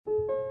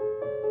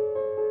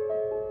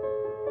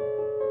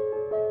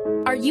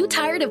Are you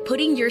tired of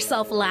putting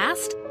yourself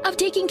last? Of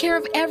taking care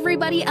of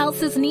everybody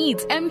else's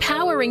needs and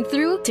powering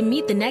through to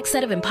meet the next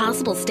set of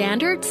impossible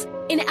standards?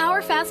 In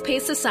our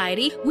fast-paced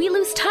society, we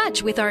lose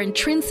touch with our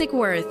intrinsic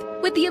worth,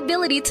 with the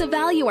ability to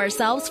value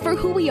ourselves for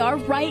who we are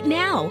right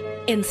now.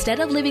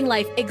 Instead of living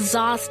life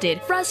exhausted,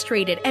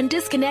 frustrated, and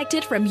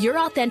disconnected from your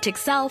authentic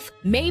self,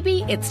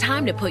 maybe it's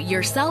time to put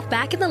yourself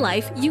back in the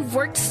life you've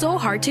worked so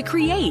hard to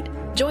create.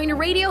 Join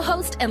radio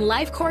host and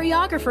life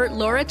choreographer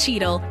Laura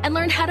Cheadle and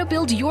learn how to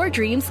build your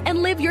dreams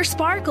and live your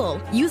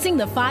sparkle using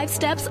the 5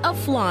 steps of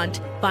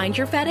Flaunt. Find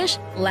your fetish,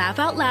 laugh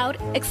out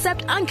loud,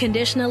 accept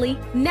unconditionally,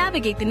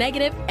 navigate the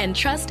negative, and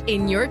trust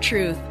in your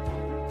truth.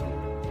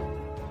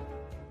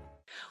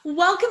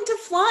 Welcome to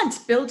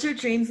Flaunt, build your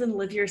dreams and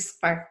live your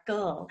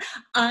sparkle.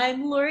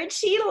 I'm Laura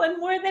Cheadle, and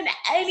more than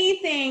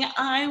anything,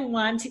 I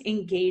want to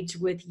engage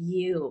with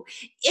you.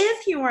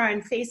 If you are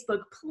on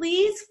Facebook,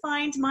 please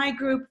find my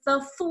group,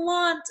 The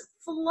Flaunt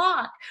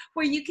Flock,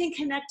 where you can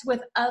connect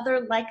with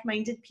other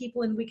like-minded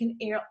people and we can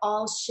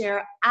all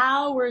share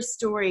our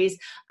stories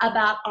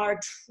about our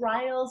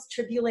trials,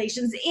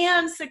 tribulations,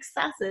 and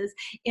successes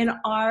in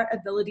our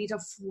ability to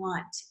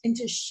flaunt and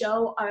to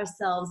show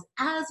ourselves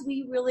as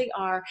we really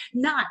are,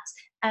 not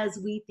as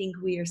we think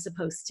we are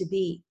supposed to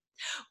be.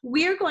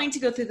 We're going to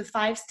go through the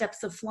 5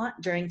 steps of flaunt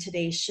during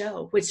today's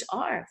show, which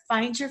are: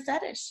 find your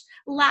fetish,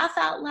 laugh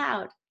out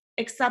loud,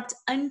 accept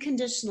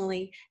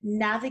unconditionally,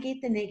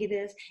 navigate the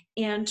negative,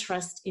 and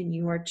trust in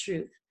your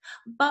truth.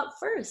 But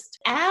first,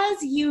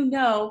 as you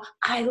know,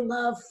 I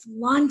love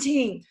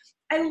flaunting.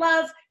 I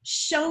love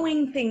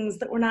showing things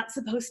that we're not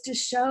supposed to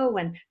show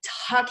and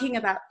talking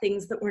about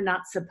things that we're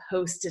not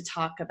supposed to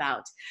talk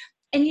about.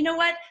 And you know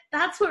what?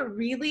 That's what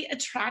really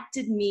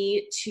attracted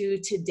me to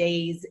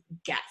today's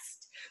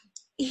guest.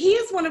 He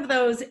is one of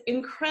those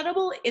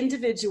incredible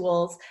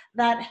individuals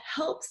that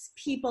helps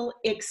people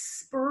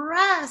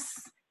express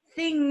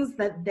things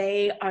that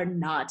they are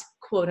not,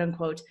 quote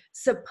unquote,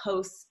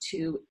 supposed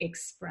to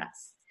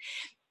express.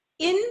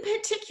 In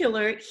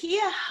particular,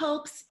 he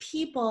helps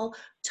people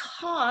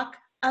talk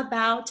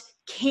about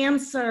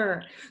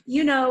cancer,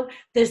 you know,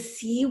 the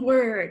C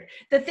word,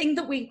 the thing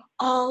that we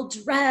all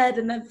dread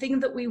and the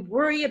thing that we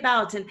worry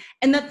about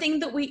and the thing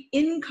that we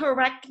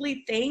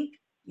incorrectly think,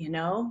 you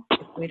know,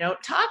 if we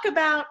don't talk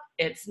about,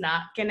 it's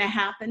not going to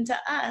happen to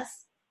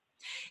us.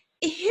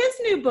 His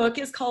new book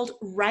is called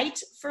Right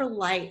for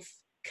Life: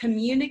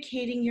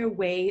 Communicating Your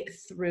Way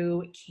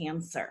Through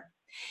Cancer.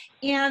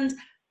 And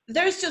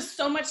there's just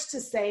so much to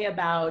say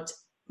about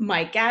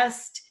my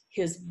guest,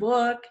 his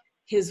book,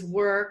 his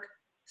work,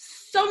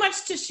 so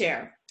much to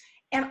share.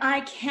 And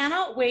I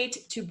cannot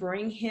wait to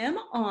bring him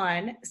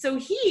on so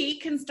he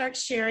can start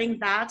sharing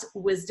that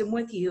wisdom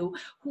with you,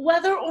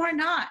 whether or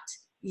not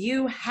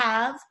you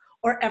have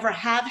or ever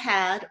have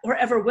had or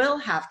ever will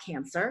have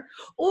cancer,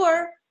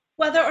 or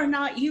whether or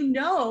not you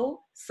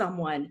know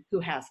someone who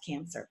has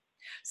cancer.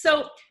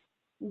 So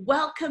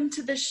welcome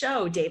to the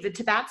show, David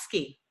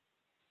Tabatsky.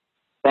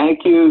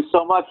 Thank you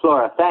so much,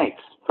 Laura.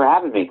 Thanks for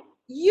having me.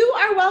 You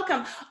are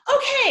welcome.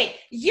 Okay,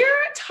 you're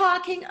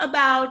talking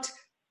about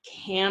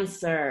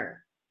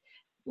cancer.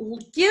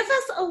 Give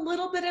us a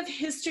little bit of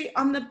history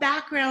on the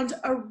background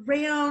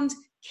around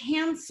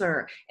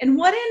cancer and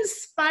what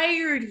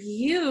inspired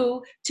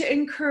you to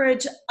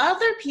encourage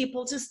other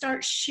people to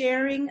start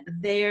sharing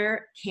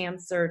their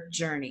cancer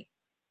journey.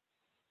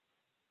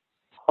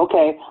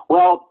 Okay,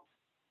 well,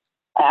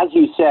 as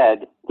you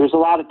said, there's a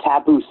lot of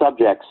taboo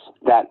subjects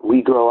that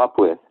we grow up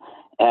with,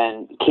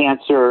 and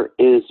cancer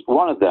is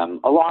one of them,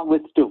 along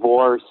with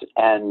divorce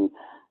and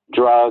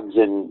drugs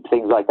and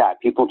things like that.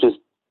 People just,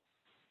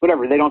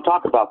 whatever, they don't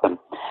talk about them.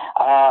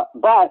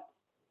 But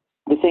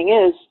the thing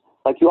is,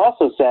 like you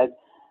also said,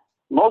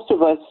 most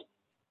of us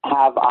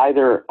have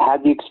either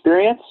had the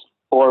experience,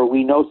 or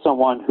we know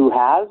someone who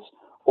has,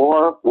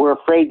 or we're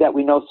afraid that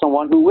we know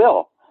someone who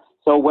will.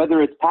 So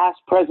whether it's past,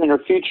 present, or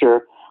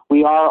future,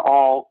 we are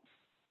all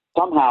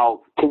somehow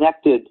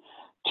connected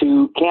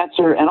to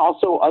cancer and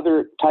also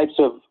other types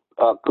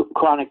of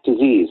chronic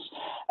disease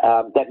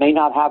that may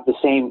not have the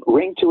same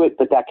ring to it,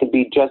 but that can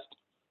be just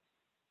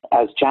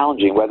as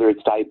challenging, whether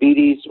it's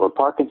diabetes or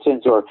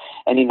Parkinson's or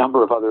any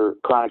number of other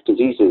chronic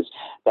diseases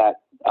that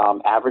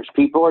average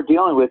people are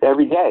dealing with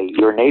every day.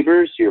 Your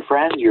neighbors, your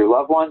friends, your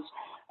loved ones,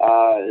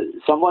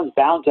 someone's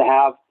bound to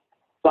have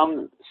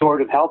some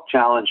sort of health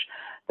challenge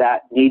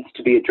that needs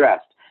to be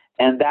addressed.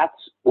 And that's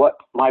what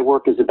my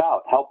work is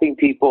about, helping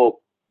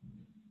people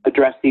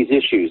address these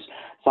issues,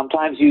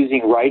 sometimes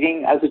using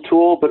writing as a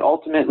tool, but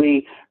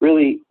ultimately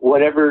really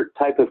whatever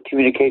type of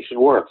communication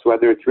works,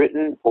 whether it's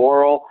written,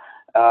 oral,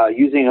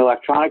 using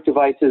electronic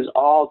devices,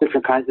 all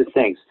different kinds of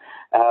things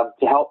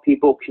to help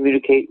people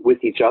communicate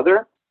with each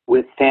other,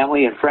 with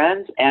family and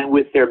friends, and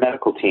with their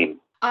medical team.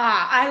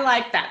 I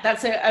like that.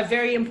 That's a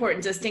very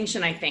important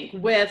distinction, I think.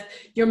 With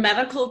your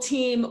medical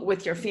team,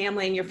 with your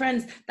family and your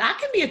friends, that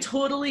can be a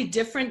totally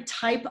different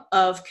type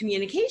of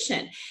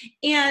communication.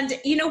 And,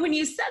 you know, when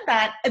you said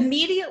that,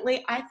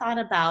 immediately I thought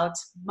about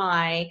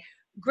my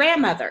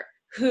grandmother,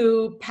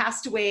 who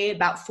passed away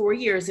about 4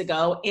 years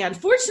ago and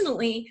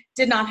fortunately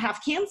did not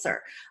have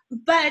cancer.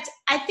 But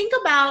I think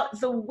about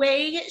the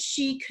way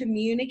she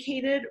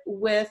communicated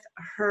with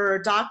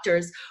her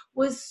doctors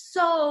was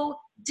so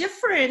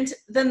different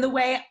than the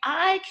way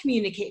I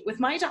communicate with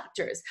my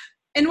doctors.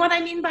 And what I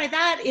mean by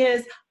that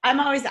is I'm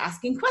always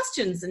asking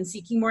questions and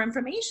seeking more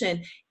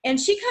information. And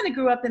she kind of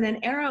grew up in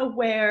an era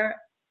where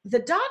the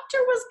doctor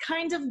was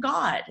kind of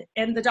God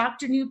and the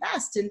doctor knew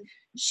best and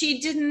she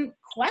didn't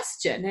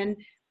question. And,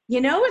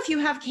 if you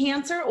have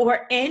cancer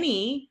or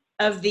any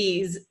of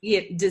these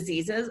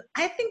diseases,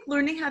 I think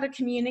learning how to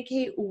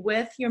communicate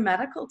with your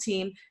medical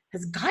team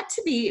has got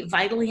to be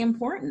vitally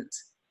important.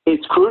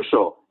 It's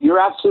crucial. You're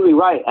absolutely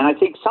right. And I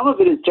think some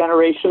of it is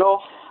generational.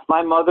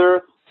 My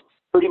mother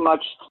pretty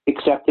much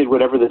accepted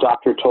whatever the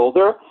doctor told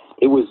her.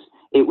 It was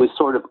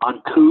sort of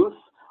uncouth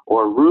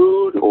or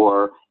rude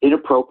or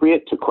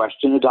inappropriate to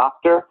question the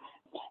doctor.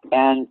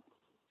 And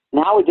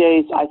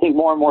nowadays, I think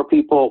more and more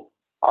people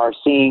are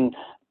seeing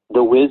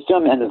the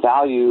wisdom and the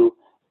value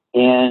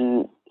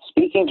in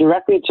speaking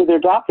directly to their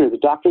doctor. The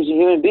doctor's a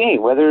human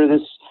being. Whether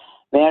this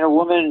man or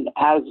woman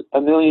has a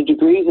million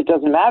degrees, it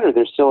doesn't matter.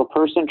 They're still a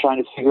person trying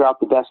to figure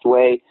out the best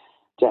way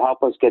to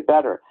help us get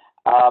better.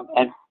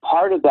 And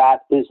part of that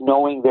is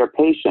knowing their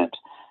patient.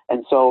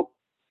 And so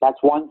that's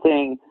one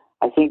thing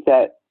I think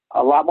that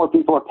a lot more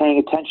people are paying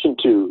attention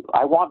to.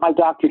 I want my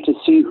doctor to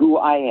see who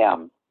I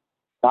am,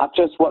 not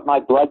just what my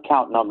blood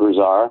count numbers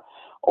are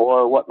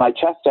or what my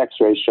chest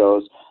x-ray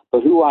shows,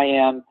 but who I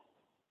am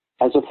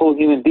as a full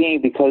human being,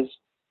 because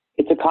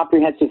it's a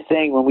comprehensive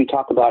thing when we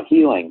talk about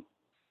healing.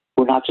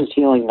 We're not just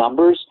healing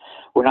numbers.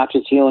 We're not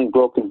just healing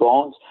broken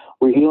bones.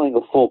 We're healing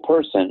a full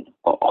person,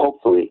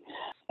 hopefully.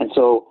 And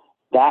so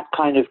that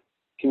kind of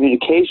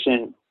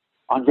communication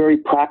on very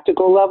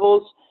practical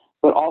levels,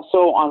 but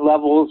also on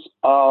levels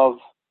of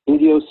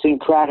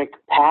idiosyncratic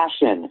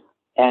passion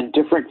and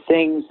different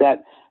things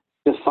that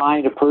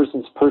define a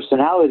person's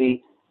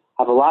personality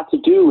have a lot to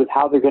do with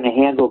how they're going to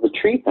handle the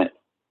treatment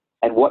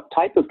and what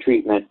type of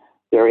treatment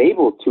they're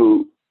able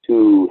to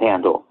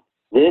handle.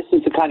 This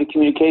is the kind of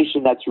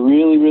communication that's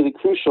really, really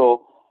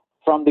crucial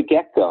from the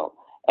get-go.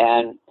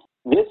 And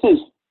this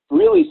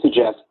really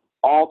suggests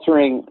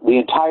altering the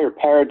entire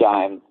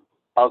paradigm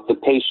of the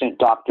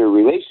patient-doctor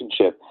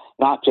relationship,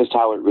 not just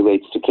how it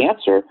relates to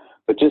cancer,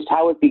 but just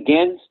how it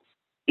begins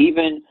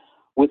even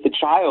with the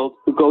child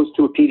who goes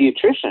to a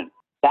pediatrician.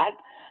 That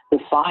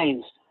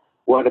defines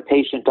what a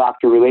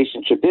patient-doctor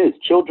relationship is.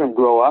 Children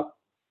grow up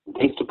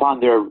based upon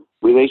their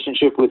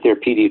relationship with their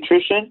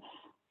pediatrician,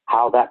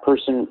 how that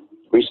person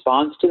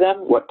responds to them,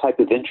 what type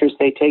of interest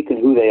they take in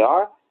who they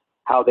are,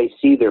 how they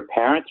see their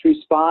parents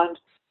respond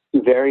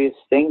to various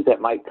things that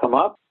might come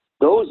up.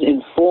 Those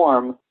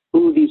inform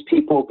who these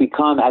people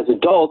become as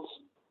adults.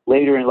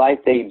 Later in life,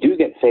 they do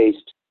get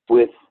faced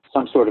with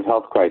some sort of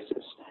health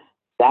crisis.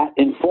 That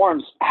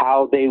informs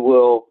how they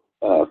will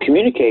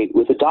communicate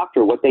with the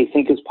doctor, what they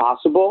think is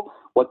possible,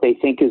 what they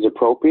think is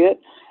appropriate.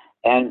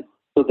 And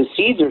so the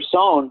seeds are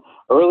sown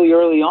early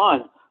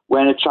on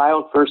when a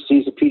child first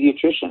sees a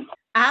pediatrician.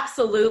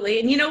 Absolutely.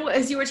 And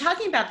as you were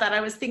talking about that,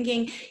 I was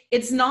thinking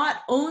it's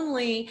not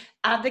only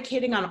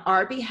advocating on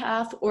our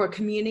behalf or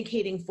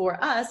communicating for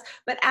us,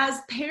 but as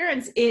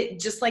parents,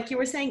 it, just like you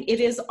were saying, it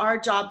is our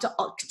job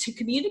to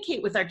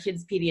communicate with our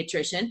kids'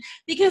 pediatrician,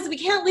 because we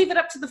can't leave it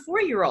up to the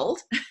 4-year-old.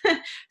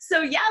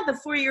 So yeah, the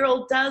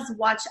 4-year-old does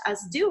watch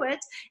us do it.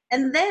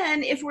 And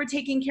then if we're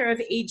taking care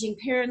of aging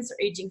parents or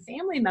aging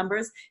family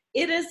members,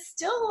 it is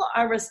still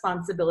our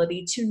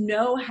responsibility to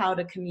know how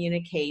to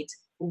communicate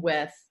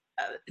with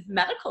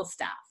medical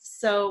staff.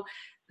 So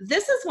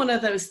this is one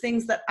of those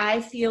things that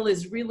I feel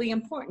is really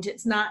important.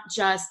 It's not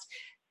just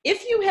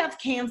if you have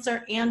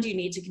cancer and you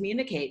need to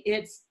communicate,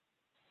 it's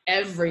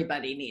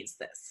everybody needs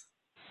this.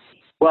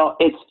 Well,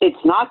 it's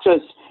not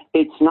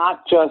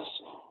just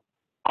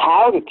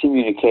how to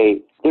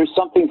communicate. There's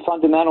something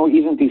fundamental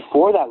even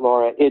before that,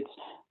 Laura. It's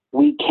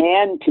we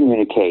can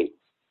communicate.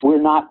 We're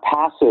not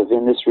passive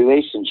in this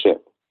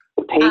relationship.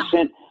 The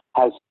patient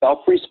has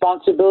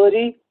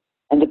self-responsibility,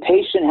 and the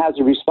patient has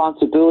a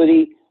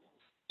responsibility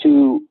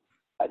to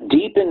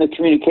deepen the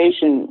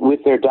communication with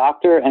their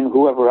doctor and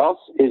whoever else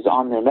is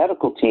on their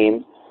medical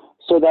team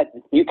so that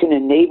you can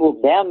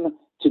enable them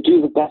to do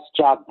the best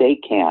job they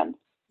can.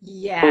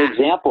 Yeah.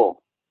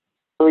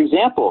 For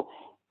example,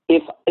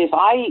 if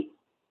I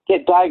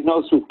get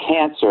diagnosed with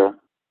cancer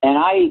and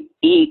I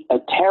eat a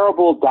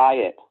terrible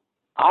diet,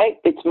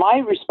 it's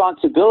my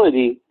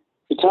responsibility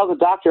to tell the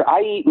doctor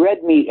I eat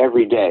red meat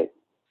every day.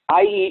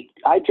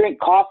 I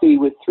drink coffee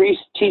with 3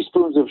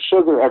 teaspoons of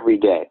sugar every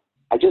day.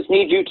 I just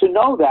need you to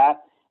know that.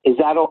 Is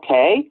that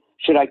okay?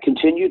 Should I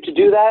continue to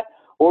do that?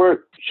 Or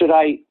do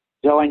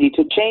I need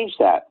to change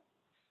that?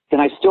 Can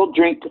I still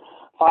drink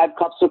 5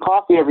 cups of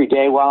coffee every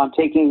day while I'm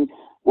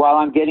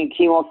getting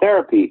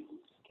chemotherapy?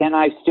 Can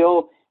I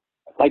still,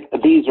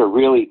 these are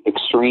really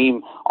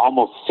extreme,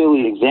 almost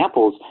silly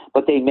examples,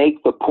 but they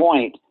make the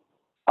point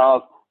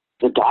of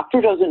the doctor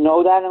doesn't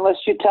know that unless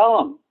you tell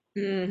him.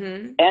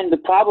 Mm-hmm. And the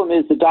problem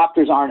is the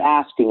doctors aren't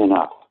asking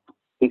enough.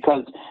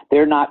 because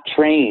they're not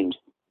trained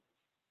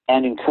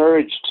and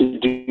encouraged to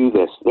do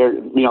this. They're,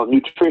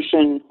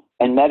 nutrition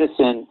and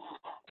medicine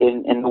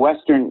in the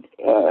Western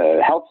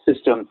health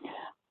system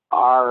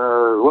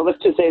are, well,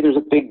 let's just say there's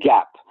a big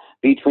gap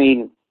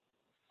between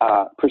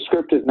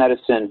prescriptive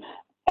medicine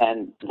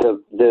and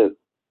the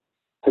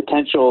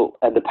potential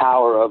and the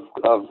power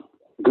of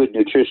good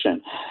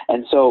nutrition.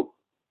 And so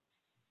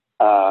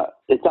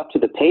it's up to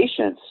the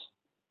patients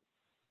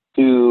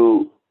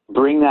to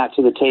bring that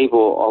to the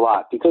table a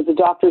lot, because the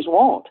doctors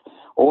won't.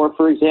 Or,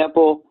 for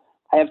example,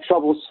 I have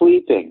trouble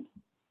sleeping.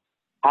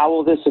 How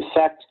will this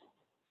affect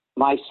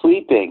my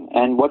sleeping?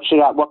 And what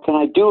can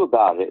I do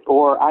about it?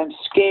 Or I'm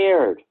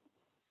scared.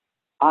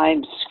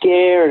 I'm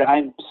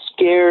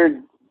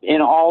scared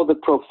in all the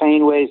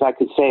profane ways I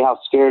could say how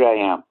scared I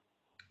am.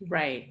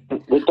 Right.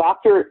 The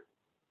doctor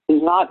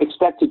is not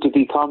expected to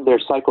become their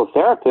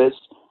psychotherapist,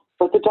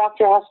 but the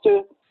doctor has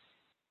to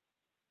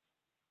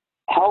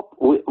help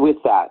with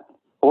that,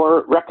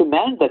 or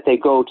recommend that they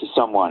go to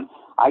someone.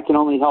 I can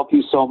only help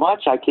you so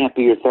much. I can't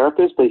be your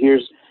therapist, but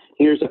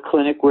here's a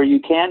clinic where you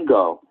can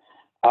go.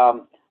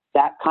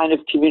 That kind of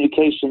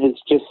communication is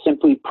just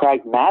simply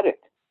pragmatic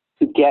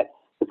to get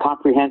the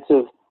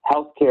comprehensive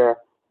health care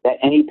that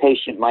any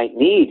patient might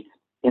need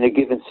in a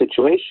given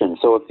situation.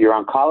 So if your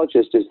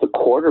oncologist is the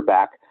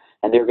quarterback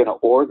and they're going to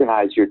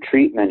organize your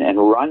treatment and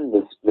run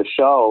the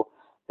show,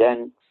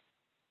 then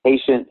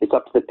it's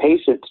up to the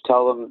patient to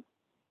tell them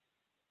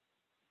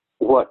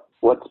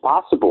what's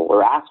possible,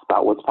 or ask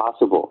about what's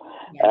possible.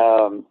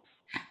 Yeah.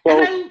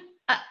 And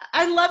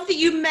I love that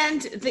you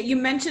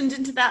mentioned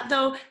into that,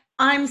 though,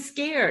 I'm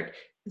scared.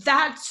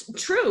 That's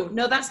true.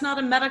 No, that's not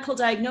a medical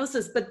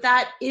diagnosis, but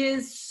that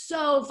is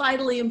so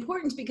vitally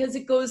important, because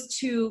it goes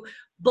to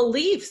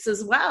beliefs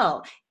as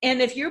well.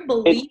 And if you're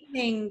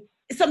believing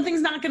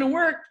something's not going to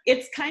work,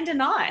 it's kind of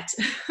not.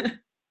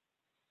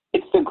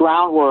 It's the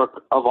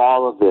groundwork of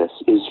all of this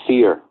is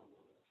fear.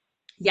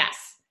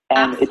 Yes.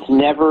 And absolutely.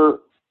 It's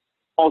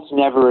almost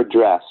never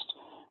addressed.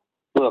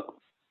 Look,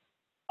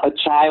 a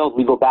child,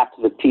 we go back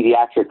to the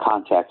pediatric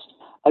context,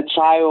 a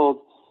child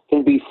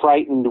can be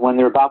frightened when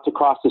they're about to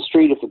cross the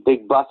street if a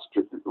big bus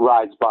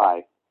rides by.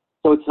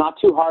 So it's not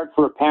too hard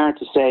for a parent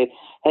to say,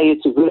 hey,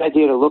 it's a good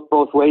idea to look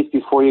both ways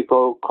before you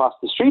go across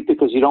the street,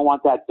 because you don't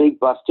want that big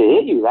bus to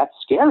hit you. That's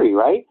scary,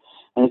 right?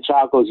 And the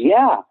child goes,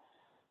 yeah.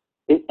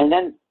 And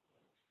then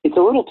it's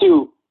a little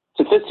too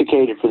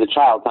sophisticated for the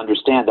child to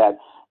understand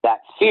that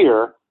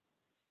fear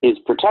is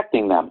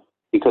protecting them,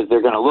 because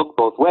they're going to look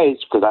both ways,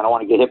 because I don't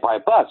want to get hit by a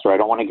bus, or I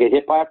don't want to get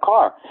hit by a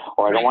car,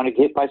 or I don't want to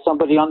get hit by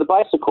somebody on the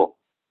bicycle,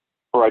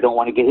 or I don't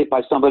want to get hit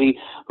by somebody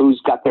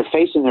who's got their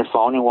face in their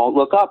phone and won't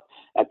look up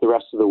at the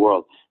rest of the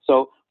world.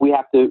 So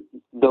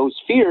those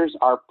fears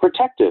are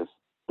protective.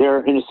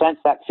 They're, in a sense,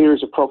 that fear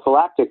is a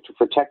prophylactic to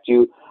protect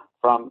you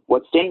from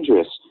what's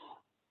dangerous.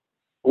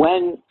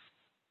 When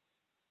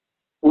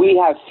we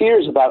have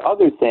fears about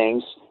other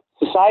things,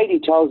 society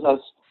tells us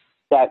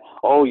that,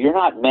 oh, you're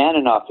not man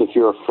enough if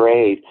you're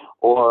afraid,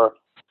 or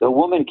the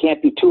woman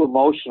can't be too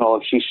emotional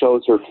if she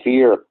shows her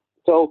fear.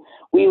 So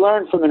we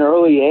learn from an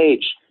early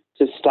age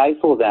to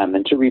stifle them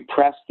and to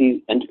repress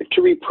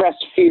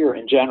fear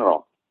in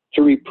general,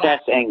 to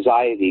repress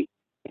anxiety.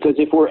 Because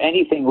if we're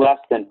anything less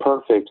than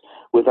perfect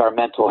with our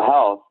mental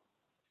health,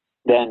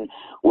 then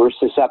we're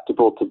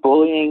susceptible to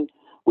bullying,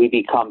 we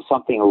become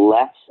something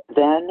less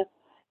than,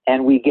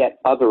 and we get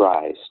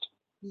otherized.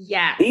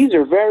 Yes. These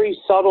are very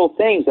subtle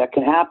things that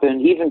can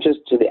happen even just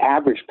to the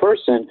average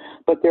person,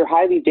 but they're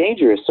highly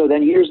dangerous. So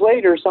then years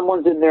later,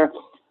 someone's in their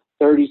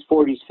 30s,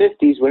 40s,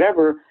 50s,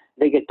 whatever,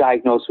 they get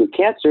diagnosed with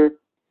cancer.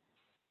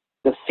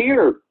 The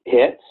fear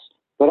hits,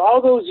 but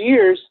all those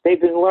years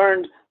they've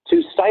learned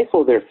to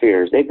stifle their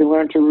fears. They've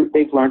learned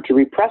to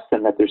repress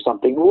them, that there's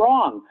something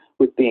wrong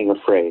with being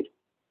afraid.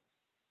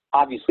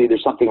 Obviously,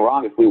 there's something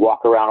wrong if we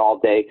walk around all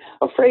day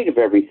afraid of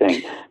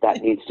everything.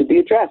 That needs to be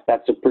addressed.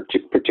 That's a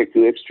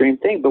particularly extreme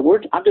thing. But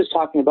I'm just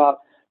talking about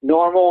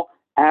normal,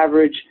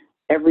 average,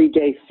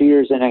 everyday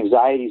fears and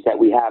anxieties that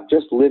we have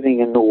just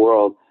living in the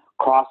world,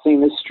 crossing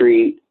the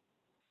street.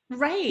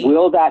 Right.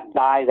 Will that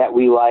guy that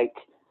we like,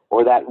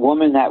 or that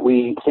woman that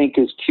we think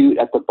is cute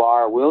at the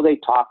bar, will they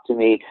talk to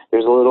me?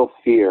 There's a little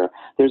fear.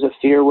 There's a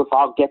fear if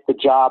I'll get the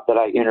job that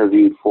I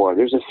interviewed for.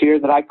 There's a fear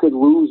that I could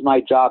lose my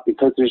job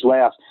because there's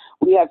layoffs.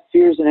 We have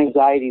fears and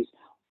anxieties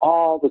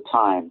all the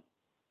time.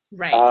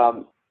 Right.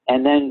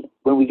 And then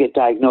when we get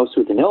diagnosed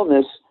with an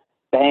illness,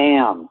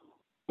 bam,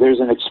 there's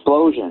an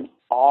explosion.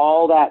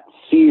 All that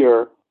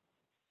fear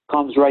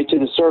comes right to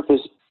the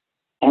surface,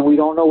 and we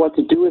don't know what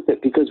to do with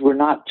it because we're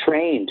not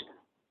trained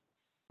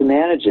to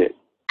manage it.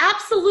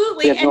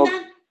 Absolutely.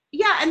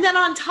 And then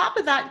on top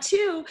of that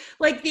too,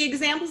 like the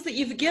examples that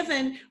you've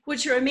given,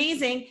 which are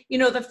amazing,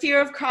 the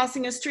fear of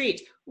crossing a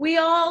street. We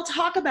all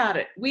talk about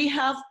it. We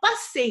have bus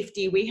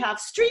safety, we have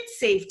street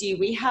safety,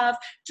 we have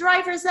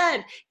driver's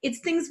ed.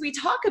 It's things we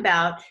talk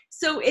about.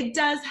 So it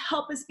does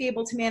help us be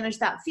able to manage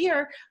that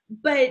fear.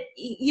 But,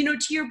 to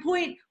your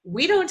point,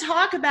 we don't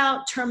talk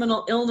about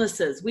terminal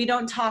illnesses. We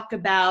don't talk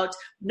about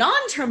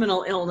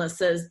non-terminal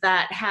illnesses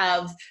that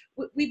have,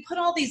 we put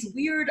all these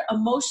weird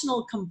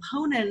emotional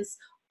components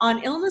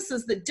on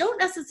illnesses that don't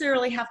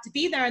necessarily have to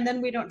be there, and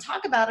then we don't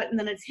talk about it, and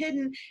then it's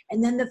hidden,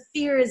 and then the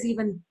fear is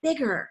even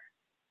bigger.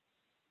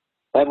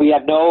 And we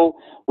have no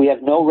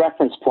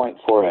reference point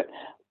for it.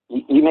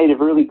 You made a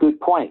really good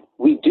point.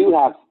 We do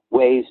have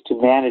ways to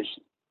manage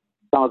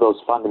some of those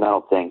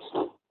fundamental things.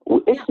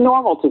 It's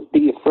normal to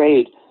be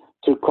afraid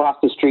to cross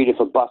the street if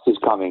a bus is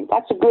coming.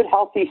 That's a good,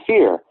 healthy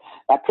fear.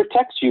 That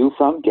protects you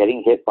from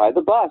getting hit by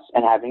the bus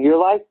and having your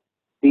life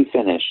be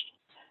finished.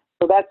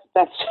 So that's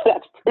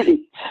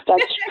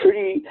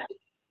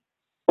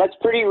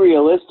pretty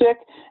realistic,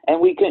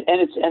 and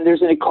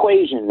there's an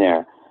equation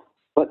there.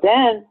 But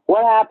then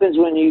what happens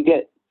when you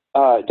get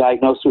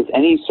diagnosed with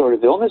any sort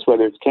of illness,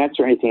 whether it's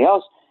cancer or anything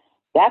else?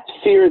 That's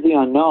fear of the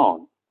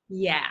unknown.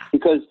 Yeah.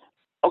 Because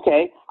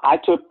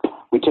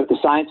we took the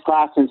science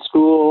class in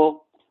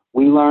school.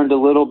 We learned a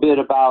little bit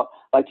about,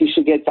 like, you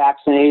should get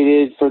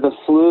vaccinated for the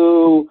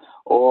flu,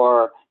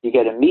 or you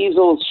get a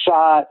measles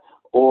shot,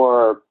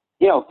 or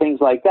things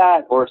like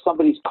that. Or if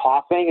somebody's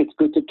coughing, it's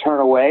good to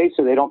turn away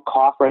so they don't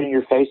cough right in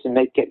your face and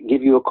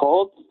give you a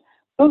cold.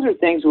 Those are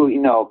things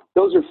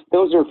those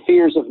are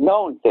fears of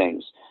known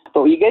things.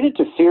 But when you get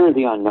into fear of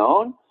the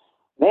unknown,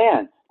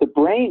 man, the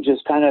brain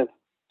just kind of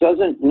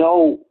doesn't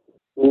know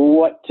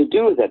what to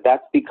do with it.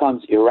 That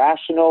becomes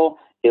irrational,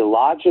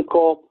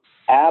 illogical,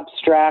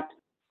 abstract,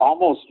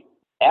 almost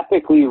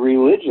epically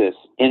religious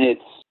in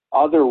its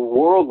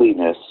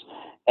otherworldliness.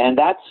 And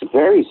that's a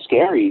very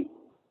scary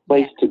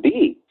place to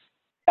be.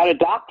 Got a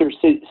doctor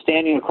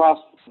standing across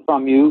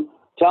from you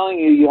telling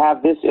you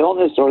have this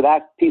illness or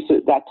that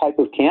type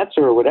of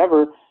cancer or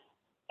whatever,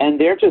 and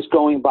they're just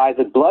going by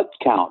the blood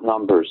count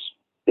numbers.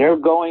 They're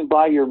going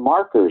by your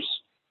markers,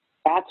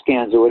 CAT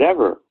scans or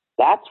whatever.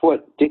 That's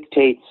what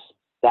dictates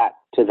that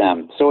to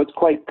them. So it's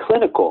quite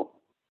clinical.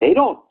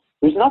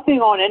 There's nothing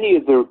on any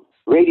of the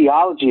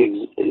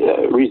radiology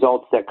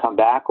results that come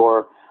back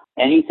or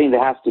anything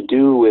that has to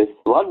do with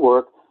blood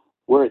work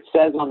where it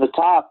says on the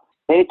top,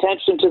 pay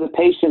attention to the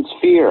patient's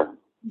fear.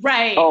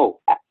 Right. Oh,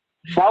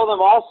 tell them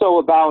also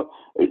about,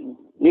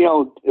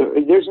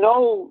 there's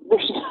no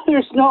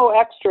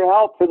extra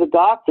help for the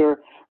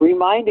doctor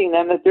reminding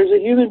them that there's a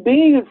human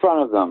being in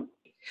front of them.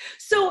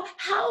 So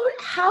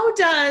how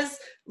does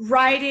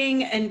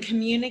writing and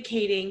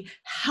communicating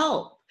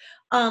help,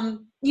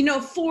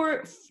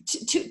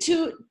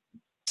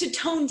 to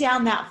tone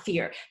down that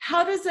fear?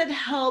 How does it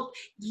help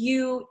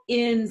you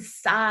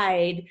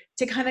inside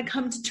to kind of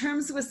come to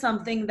terms with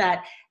something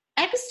that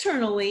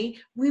externally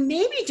we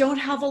maybe don't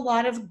have a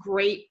lot of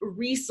great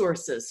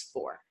resources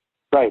for?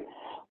 Right.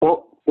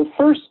 Well, the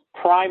first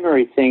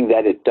primary thing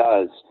that it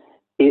does,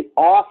 it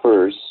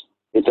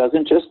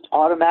doesn't just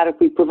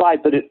automatically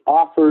provide, but it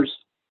offers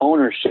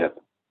ownership.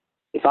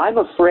 If I'm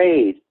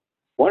afraid,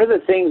 one of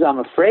the things I'm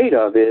afraid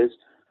of is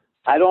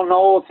I don't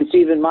know if it's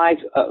even my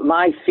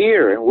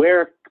fear and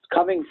where it's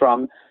coming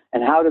from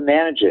and how to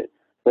manage it.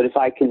 But if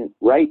I can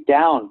write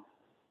down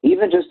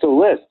even just a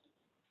list,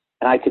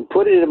 and I can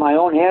put it in my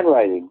own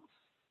handwriting,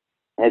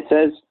 and it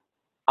says,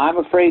 I'm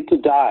afraid to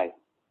die.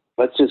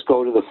 Let's just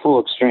go to the full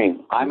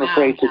extreme. I'm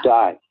afraid to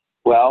die.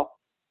 Well,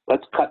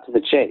 let's cut to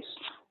the chase.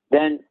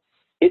 Then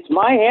it's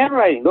my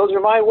handwriting. Those are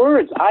my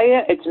words.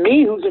 It's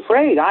me who's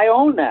afraid. I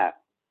own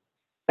that.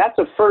 That's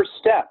a first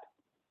step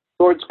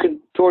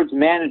towards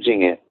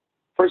managing it.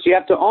 First, you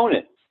have to own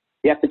it.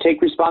 You have to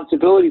take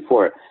responsibility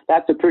for it.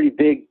 That's a pretty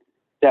big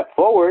step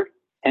forward,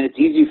 and it's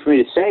easy for me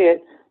to say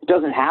it. It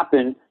doesn't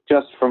happen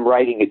just from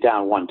writing it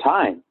down one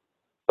time,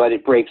 but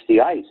it breaks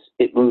the ice.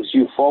 It moves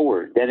you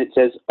forward. Then it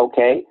says,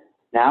 okay,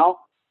 now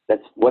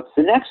what's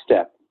the next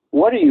step?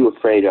 What are you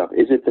afraid of?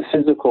 Is it the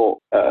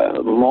physical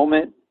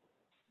moment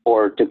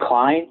or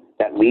decline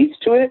that leads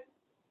to it?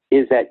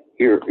 Is that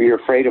you're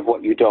afraid of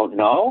what you don't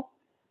know?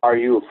 Are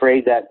you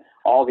afraid that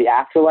all the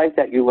afterlife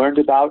that you learned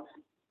about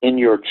in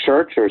your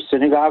church or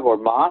synagogue or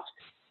mosque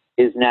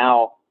is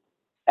now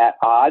at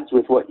odds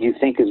with what you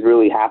think is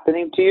really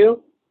happening to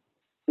you?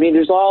 I mean,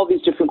 there's all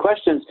these different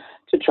questions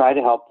to try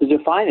to help to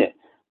define it.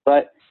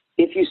 But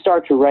if you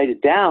start to write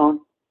it down,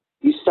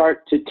 you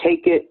start to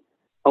take it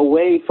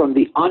away from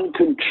the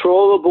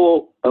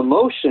uncontrollable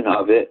emotion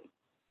of it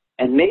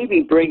and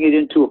maybe bring it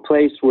into a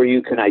place where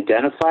you can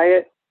identify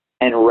it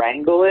and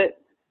wrangle it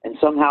and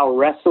somehow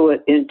wrestle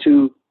it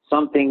into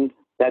something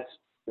that's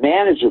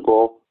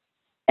manageable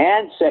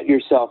and set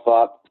yourself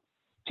up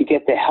to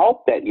get the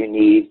help that you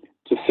need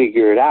to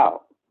figure it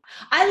out.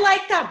 I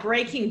like that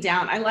breaking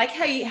down. I like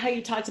how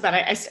you talked about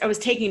it. I was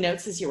taking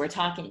notes as you were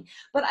talking,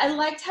 but I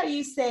liked how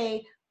you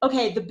say,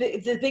 okay,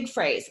 the big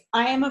phrase,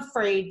 I am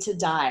afraid to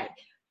die.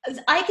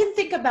 I can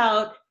think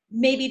about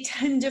maybe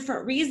 10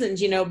 different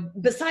reasons,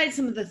 besides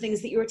some of the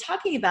things that you were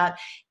talking about.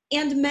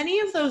 And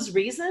many of those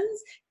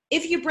reasons,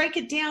 if you break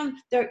it down,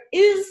 there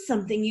is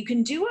something you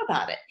can do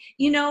about it.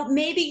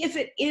 Maybe if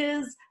it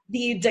is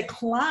the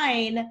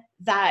decline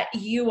that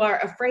you are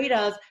afraid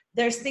of,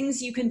 there's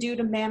things you can do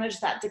to manage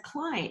that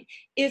decline.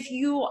 If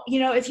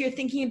if you're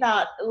thinking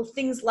about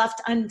things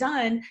left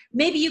undone,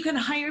 maybe you can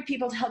hire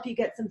people to help you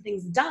get some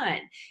things done.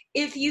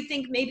 If you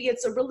think maybe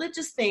it's a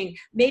religious thing,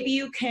 maybe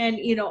you can,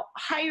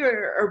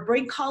 hire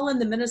or call in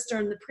the minister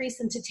and the priest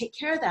and to take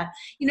care of that.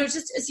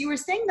 Just as you were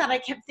saying that, I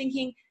kept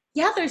thinking,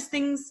 yeah,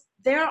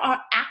 there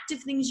are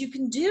active things you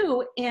can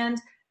do. And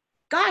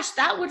gosh,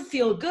 that would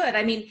feel good.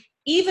 I mean,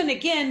 even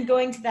again,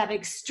 going to that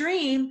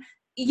extreme,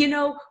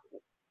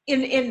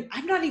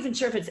 I'm not even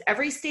sure if it's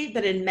every state,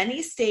 but in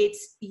many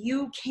states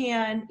you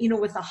can,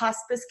 with the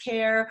hospice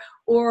care,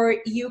 or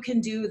you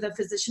can do the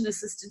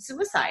physician-assisted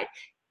suicide.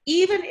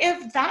 Even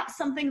if that's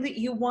something that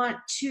you want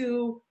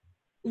to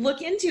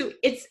look into,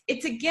 it's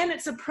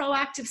a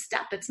proactive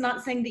step. It's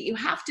not saying that you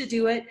have to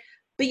do it,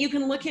 but you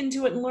can look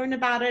into it and learn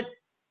about it.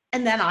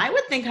 And then I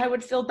would think I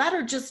would feel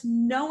better just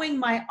knowing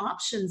my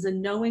options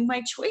and knowing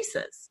my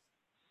choices.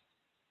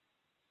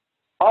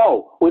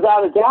 Oh,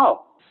 without a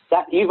doubt.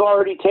 That you've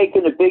already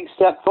taken a big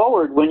step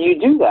forward when you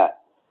do that.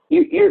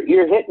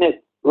 You're hitting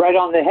it right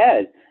on the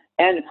head.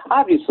 And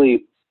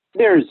obviously,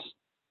 there's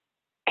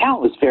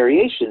countless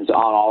variations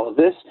on all of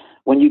this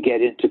when you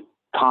get into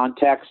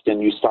context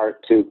and you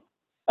start to,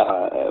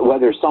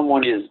 whether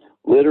someone is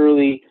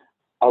literally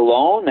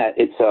alone, that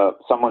it's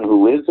someone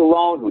who lives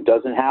alone, who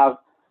doesn't have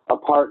a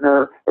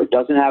partner or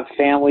doesn't have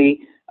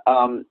family,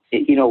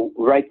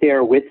 right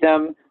there with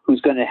them, who's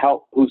going to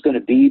help, who's going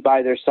to be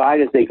by their side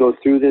as they go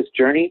through this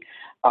journey.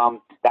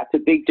 That's a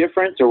big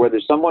difference. Or whether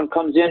someone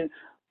comes in,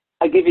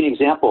 I'll give you an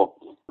example.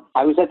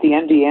 I was at the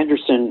MD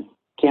Anderson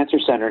Cancer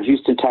Center in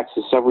Houston,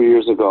 Texas several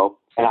years ago,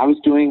 and I was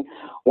doing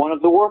one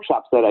of the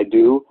workshops that I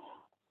do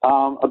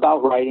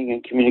about writing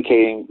and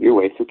communicating your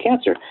way through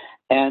cancer.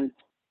 And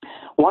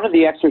one of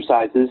the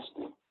exercises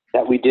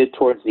that we did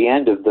towards the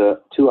end of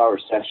the 2-hour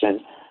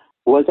session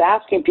was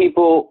asking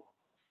people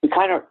to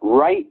kind of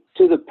write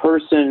to the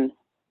person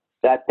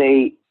that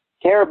they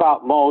care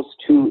about most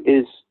who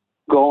is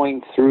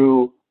going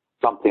through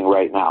something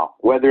right now,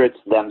 whether it's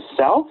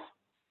themselves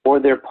or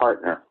their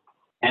partner.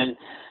 And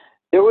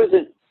there was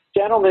a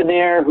gentleman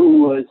there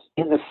who was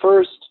in the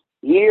first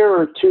year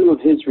or two of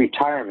his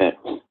retirement,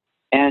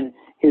 and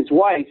his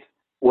wife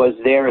was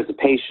there as a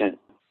patient.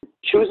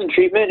 She was in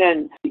treatment,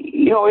 and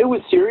it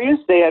was serious.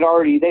 They had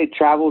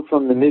traveled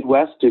from the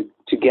Midwest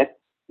to get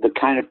the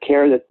kind of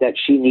care that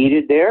she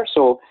needed there.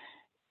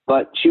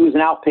 But she was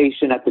an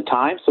outpatient at the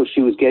time, so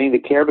she was getting the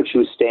care, but she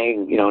was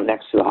staying,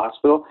 next to the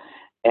hospital.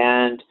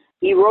 And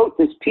he wrote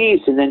this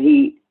piece, and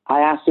then I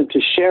asked him to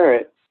share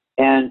it.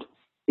 And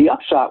the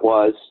upshot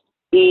was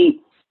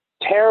he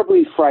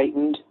terribly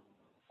frightened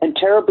and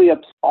terribly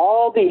upset.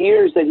 All the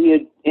years that he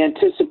had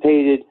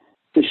anticipated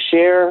to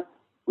share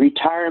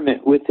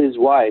retirement with his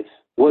wife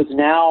was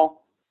now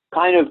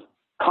kind of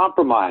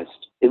compromised,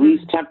 at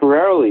least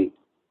temporarily.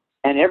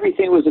 And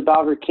everything was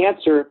about her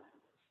cancer.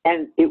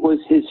 And it was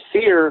his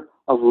fear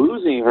of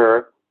losing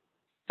her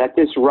that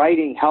this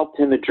writing helped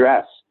him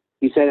address.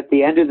 He said, at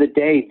the end of the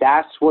day,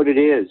 that's what it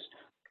is.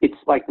 It's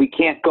like we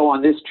can't go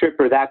on this trip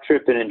or that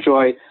trip and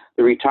enjoy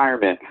the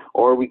retirement,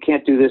 or we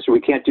can't do this or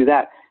we can't do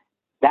that.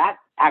 That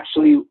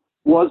actually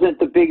wasn't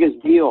the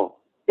biggest deal.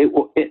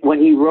 When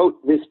he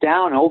wrote this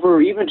down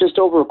even just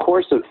over a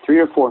course of 3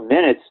 or 4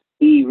 minutes,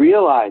 he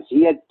realized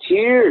he had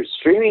tears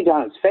streaming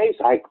down his face.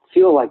 I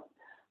feel like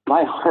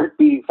my heart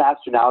beating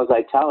faster now as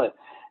I tell it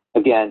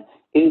again.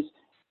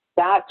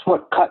 That's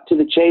what cut to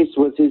the chase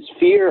was his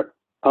fear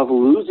of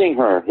losing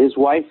her, his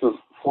wife of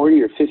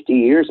 40 or 50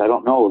 years, I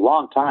don't know, a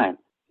long time.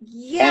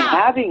 Yeah. And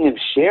having him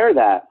share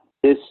that,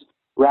 this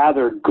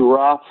rather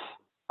gruff,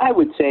 I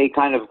would say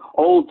kind of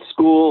old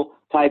school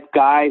type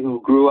guy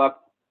who grew up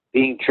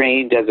being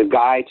trained as a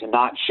guy to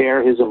not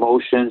share his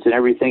emotions and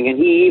everything. And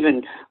he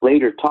even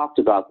later talked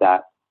about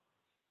that.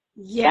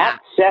 Yeah. That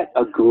set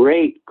a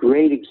great,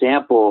 great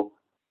example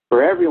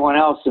for everyone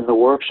else in the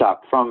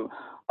workshop, from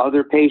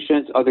other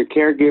patients, other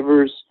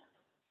caregivers,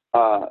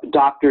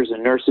 doctors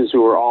and nurses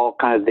who were all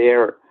kind of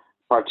there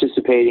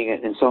participating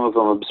and some of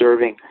them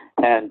observing.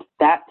 And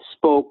that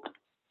spoke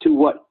to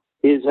what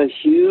is a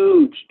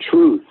huge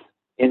truth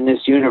in this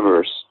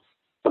universe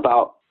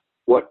about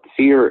what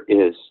fear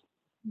is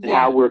and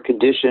how we're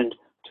conditioned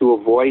to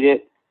avoid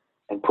it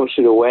and push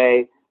it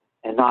away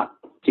and not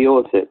deal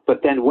with it.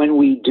 But then when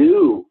we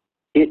do,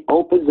 it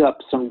opens up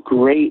some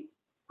great,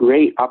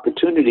 great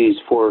opportunities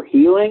for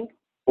healing,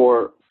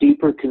 for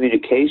deeper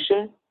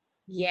communication,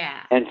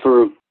 and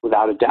for,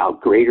 without a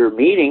doubt, greater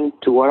meaning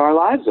to what our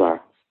lives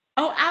are.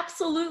 Oh,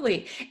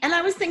 absolutely. And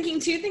I was thinking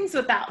 2 things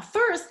with that.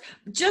 First,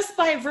 just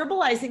by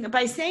verbalizing it,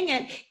 by saying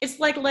it, it's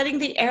like letting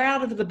the air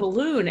out of the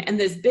balloon, and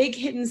this big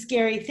hidden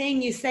scary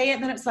thing, you say it,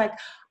 and then it's like,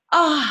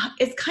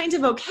 it's kind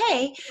of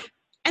okay.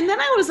 And then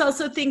I was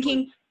also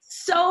thinking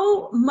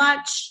so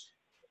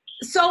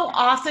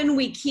often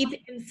we keep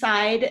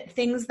inside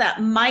things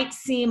that might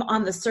seem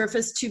on the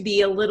surface to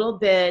be a little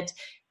bit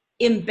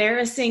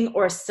embarrassing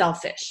or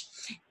selfish.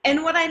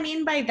 And what I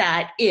mean by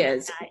that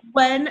is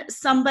when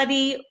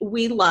somebody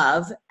we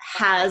love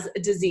has a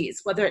disease,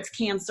 whether it's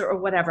cancer or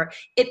whatever,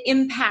 it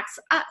impacts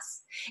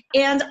us.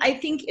 And I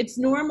think it's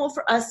normal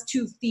for us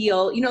to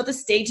feel, the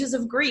stages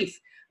of grief,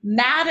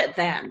 mad at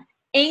them,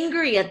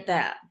 angry at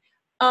them,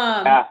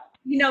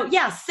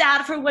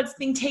 sad for what's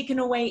being taken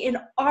away in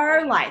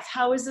our life.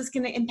 How is this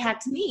going to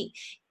impact me?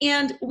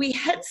 And we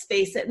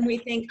headspace it and we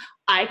think,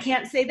 I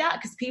can't say that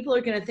because people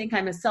are going to think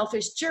I'm a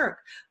selfish jerk.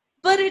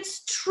 But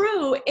it's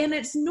true and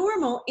it's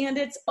normal and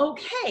it's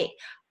okay.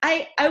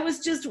 I was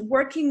just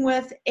working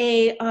with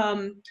a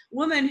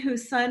woman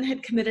whose son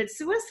had committed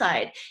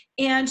suicide,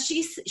 and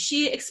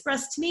she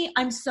expressed to me,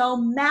 I'm so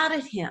mad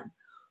at him.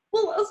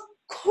 Well, of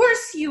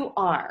course you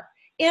are.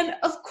 And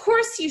of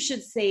course you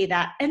should say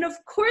that. And of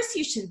course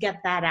you should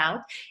get that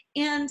out.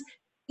 And,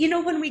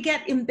 when we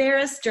get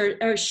embarrassed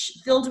or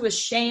filled with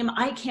shame,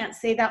 I can't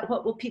say that.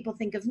 What will people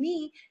think of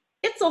me?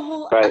 It's a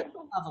whole other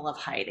level of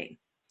hiding.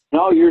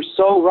 No, you're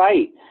so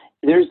right.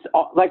 There's,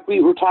 like we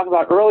were talking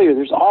about earlier,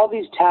 there's all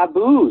these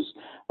taboos.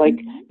 Like,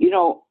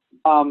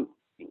 it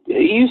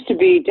used to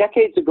be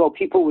decades ago,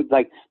 people would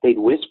they'd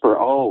whisper,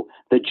 oh,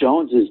 the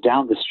Joneses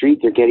down the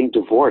street, they're getting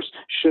divorced.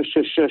 Shush,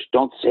 shush, shush,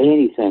 don't say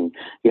anything.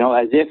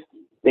 As if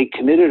they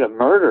committed a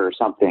murder or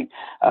something.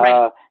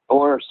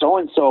 Or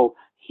so-and-so,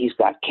 he's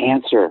got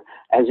cancer.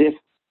 As if,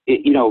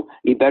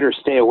 you better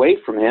stay away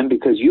from him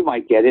because you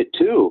might get it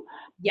too.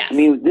 Yes. I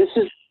mean, this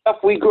is stuff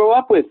we grew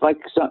up with,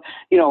 it's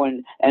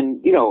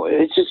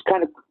just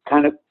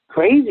kind of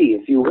crazy,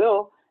 if you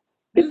will.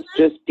 It's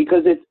just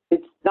because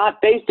it's not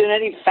based in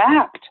any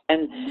fact,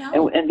 and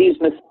these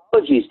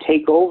mythologies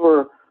take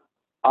over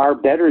our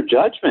better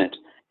judgment,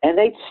 and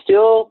they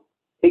still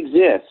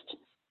exist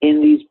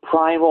in these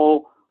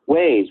primal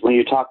ways when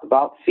you talk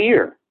about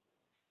fear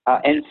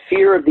and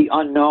fear of the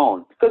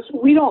unknown, because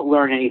we don't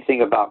learn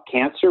anything about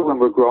cancer when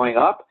we're growing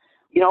up.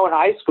 In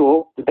high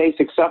school, the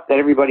basic stuff that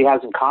everybody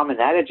has in common,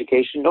 that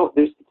education,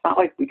 it's not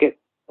like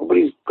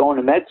nobody's going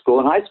to med school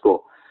in high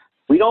school.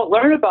 We don't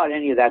learn about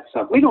any of that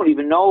stuff. We don't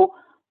even know,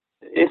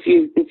 if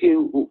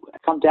you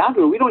come down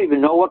to it, we don't even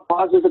know what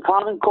causes a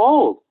common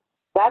cold.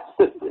 That's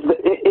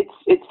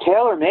it's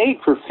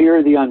tailor-made for fear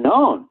of the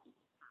unknown.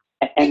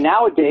 And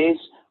nowadays,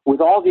 with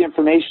all the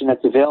information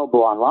that's available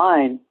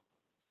online,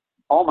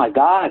 oh my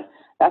God,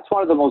 that's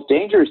one of the most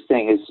dangerous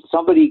things. Is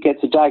somebody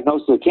gets a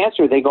diagnosis of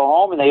cancer, they go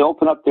home and they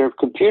open up their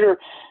computer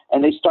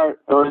and they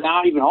start, or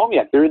not even home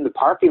yet, they're in the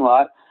parking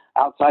lot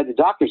outside the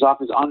doctor's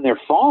office on their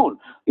phone,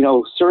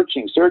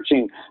 searching,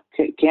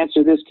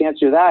 cancer this,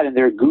 cancer that, and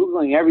they're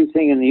Googling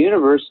everything in the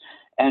universe,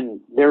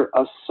 and they're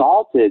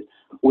assaulted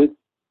with,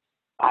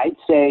 I'd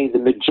say, the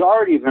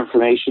majority of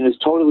information is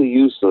totally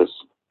useless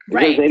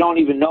because they don't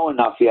even know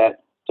enough yet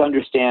to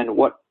understand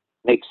what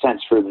makes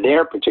sense for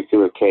their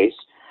particular case.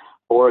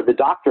 Or the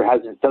doctor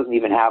doesn't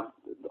even have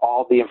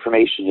all the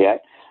information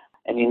yet,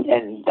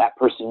 and that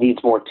person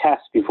needs more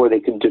tests before they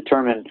can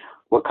determine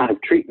what kind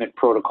of treatment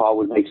protocol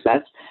would make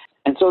sense.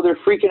 And so they're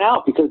freaking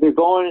out because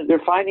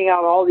they're finding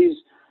out all these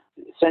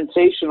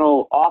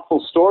sensational, awful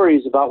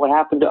stories about what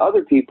happened to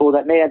other people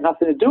that may have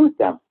nothing to do with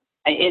them.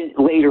 And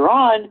later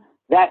on,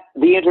 that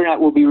the internet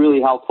will be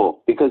really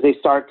helpful because they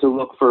start to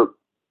look for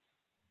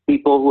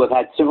people who have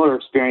had similar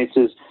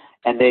experiences.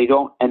 And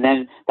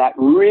then that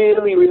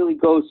really, really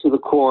goes to the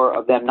core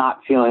of them not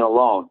feeling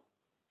alone.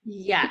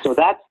 Yes. So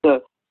that's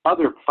the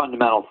other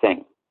fundamental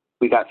thing.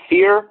 We got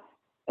fear,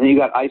 and then you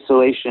got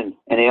isolation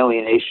and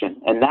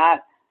alienation. And that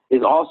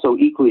is also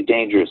equally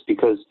dangerous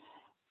because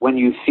when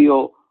you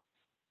feel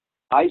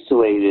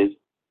isolated,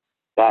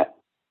 that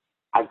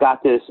I've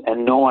got this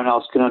and no one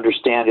else can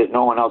understand it,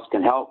 no one else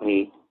can help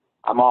me,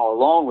 I'm all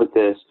alone with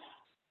this,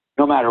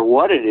 no matter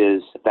what it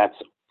is, that's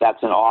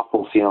an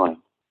awful feeling.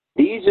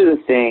 These are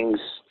the things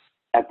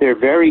at their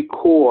very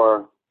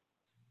core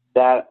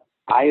that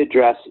I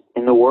address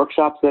in the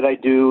workshops that I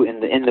do,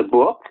 in the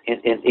book, in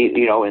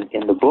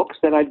the books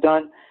that I've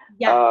done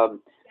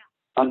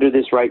under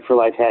this Right for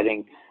Life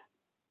heading.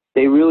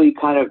 They really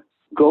kind of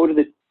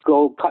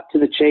cut to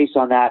the chase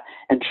on that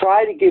and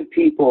try to give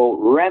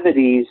people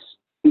remedies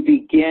to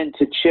begin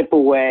to chip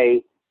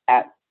away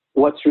at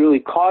what's really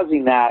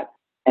causing that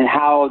and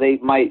how they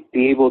might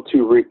be able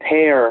to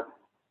repair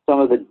some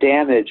of the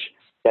damage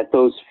that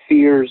those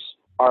fears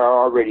are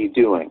already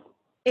doing.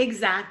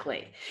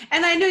 Exactly.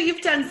 And I know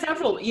you've done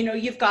several,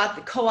 you've got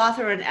the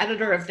co-author and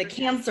editor of the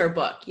cancer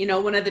book,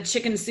 one of the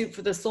Chicken Soup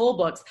for the Soul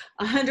books,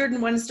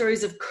 101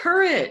 Stories of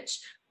Courage,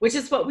 which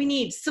is what we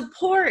need.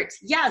 Support.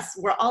 Yes,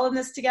 we're all in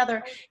this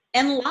together.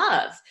 And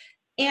love.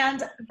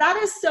 And that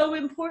is so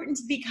important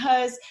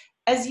because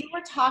as you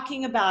were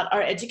talking about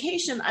our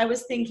education, I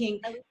was thinking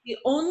the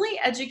only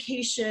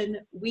education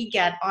we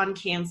get on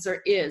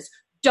cancer is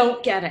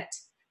don't get it.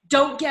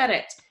 Don't get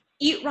it.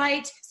 Eat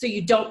right so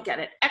you don't get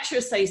it.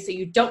 Exercise so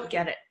you don't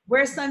get it.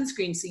 Wear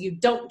sunscreen so you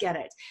don't get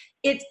it.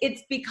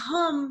 It's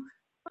become,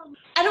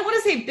 I don't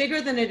want to say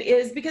bigger than it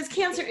is because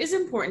cancer is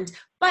important.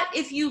 But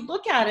if you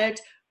look at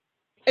it,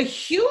 a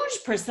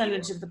huge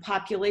percentage of the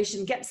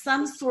population gets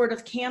some sort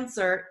of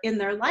cancer in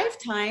their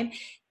lifetime.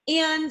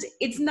 And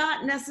it's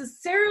not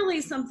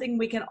necessarily something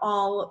we can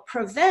all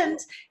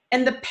prevent.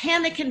 And the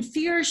panic and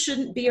fear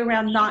shouldn't be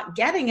around not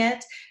getting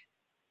it.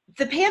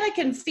 The panic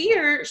and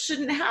fear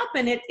shouldn't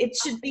happen. It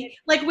should be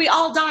like we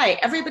all die.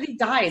 Everybody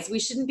dies. We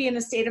shouldn't be in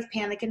a state of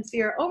panic and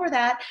fear over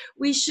that.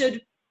 We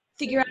should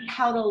figure out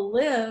how to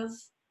live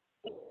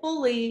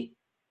fully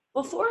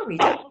before we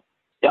die.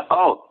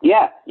 Oh,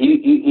 yeah,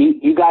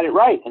 you got it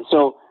right. And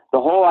so the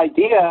whole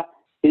idea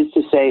is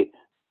to say,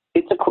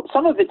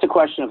 some of it's a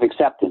question of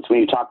acceptance. When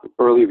you talked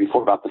earlier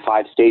before about the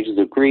 5 stages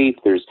of grief,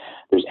 there's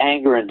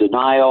anger and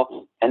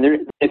denial, and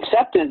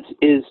acceptance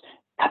is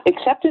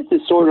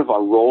sort of a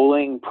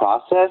rolling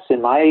process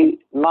in my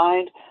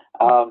mind.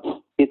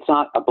 It's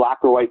not a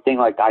black or white thing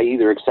like I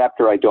either accept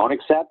or I don't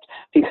accept,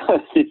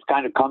 because it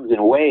kind of comes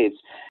in waves.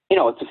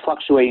 It's a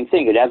fluctuating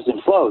thing. It ebbs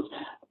and flows,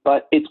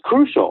 but it's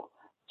crucial.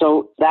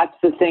 So that's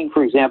the thing,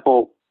 for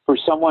example, for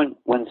someone,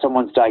 when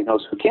someone's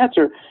diagnosed with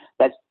cancer,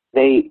 that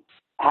they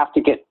have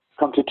to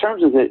come to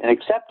terms with it and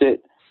accept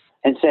it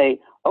and say,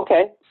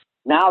 okay,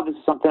 now this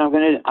is something I'm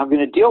going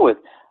to deal with.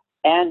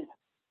 And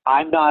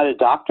I'm not a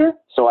doctor,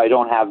 so I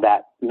don't have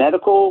that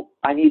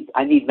I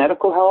need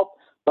medical help,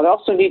 but I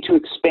also need to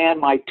expand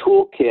my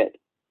toolkit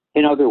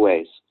in other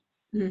ways.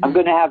 Mm-hmm. I'm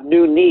going to have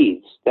new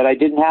needs that I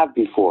didn't have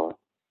before.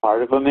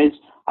 Part of them is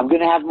I'm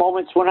going to have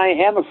moments when I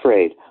am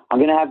afraid. I'm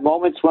going to have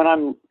moments when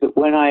I'm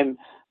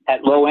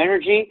at low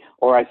energy,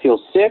 or I feel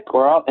sick,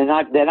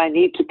 then I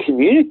need to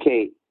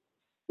communicate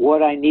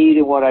what I need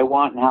and what I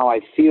want and how I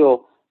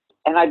feel.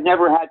 And I've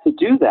never had to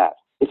do that.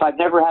 If I've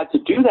never had to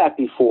do that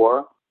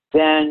before,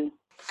 then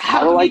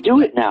how do I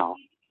do it now?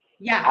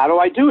 Yeah. How do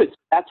I do it?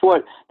 That's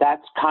part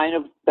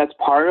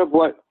of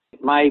what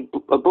my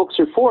books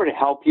are for, to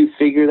help you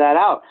figure that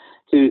out,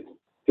 to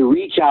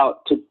reach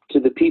out to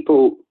the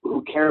people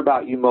who care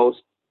about you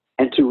most,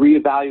 and to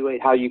reevaluate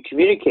how you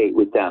communicate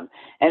with them.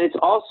 And it's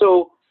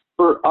also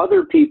for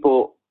other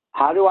people,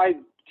 how do I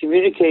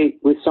communicate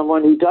with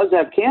someone who does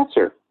have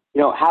cancer?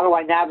 How do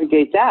I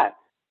navigate that?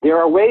 There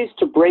are ways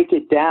to break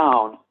it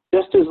down,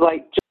 just as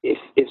like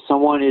if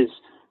someone is,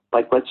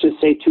 like, let's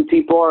just say 2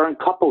 people are in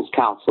couples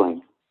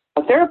counseling.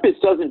 A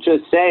therapist doesn't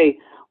just say,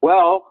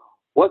 well,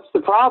 what's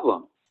the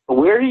problem?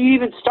 Where do you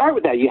even start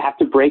with that? You have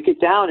to break it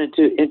down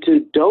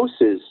into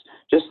doses,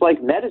 just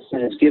like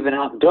medicine is given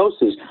out in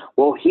doses.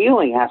 Well,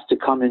 healing has to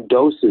come in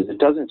doses. It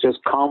doesn't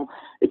just come,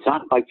 it's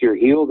not like you're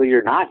healed or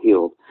you're not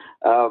healed.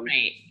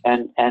 Right.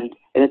 And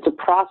it's a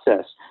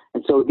process.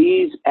 And so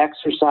these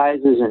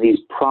exercises and these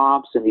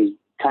prompts and these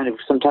kind of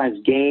sometimes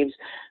games,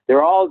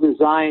 they're all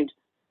designed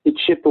to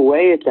chip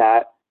away at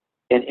that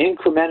and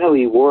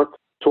incrementally work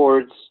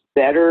towards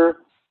better,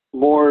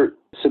 more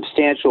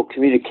substantial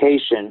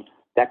communication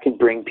that can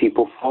bring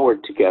people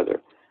forward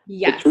together.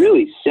 Yes. It's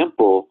really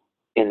simple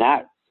in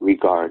that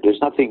regard. There's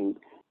nothing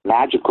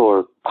magical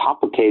or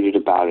complicated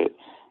about it.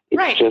 It's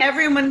right. Just,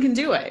 everyone can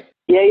do it.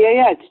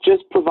 Yeah. It's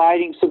just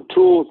providing some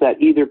tools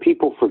that either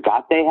people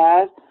forgot they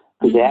had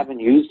because they haven't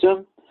used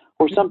them,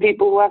 or some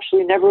people who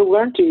actually never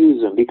learned to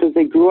use them because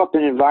they grew up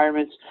in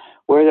environments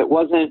where that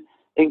wasn't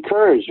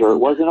encouraged or it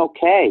wasn't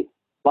okay.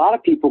 A lot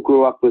of people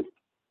grew up with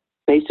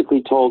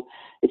basically told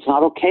it's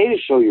not okay to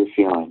show your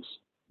feelings.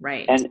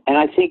 Right. And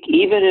I think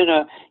even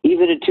in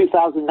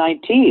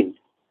 2019,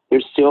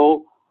 there's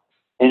still,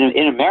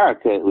 in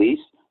America at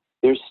least,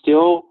 there's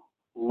still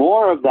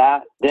more of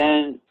that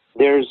than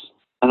there's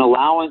an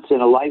allowance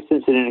and a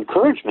license and an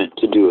encouragement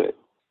to do it.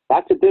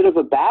 That's a bit of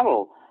a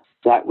battle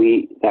that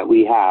we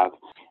have.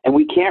 And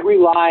we can't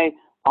rely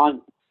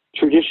on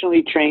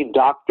traditionally trained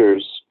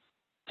doctors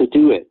to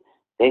do it.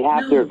 They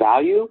have their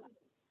value,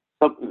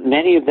 but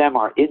many of them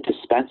are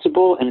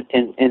indispensable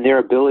in their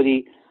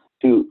ability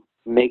to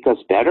make us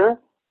better,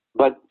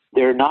 but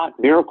they're not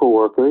miracle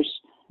workers.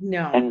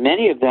 No. And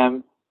many of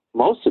them,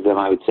 most of them,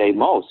 I would say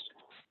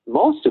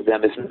most of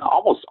them, if not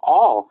almost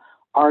all,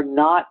 are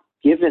not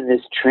given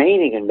this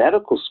training in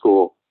medical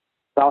school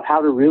about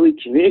how to really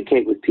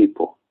communicate with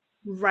people.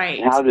 Right.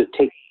 And how to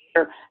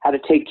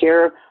take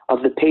care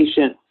of the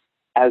patient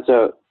as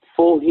a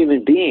full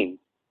human being,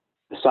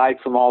 aside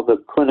from all the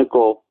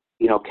clinical,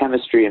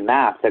 chemistry and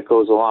math that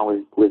goes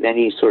along with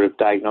any sort of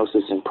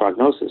diagnosis and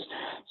prognosis.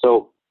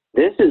 So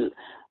this is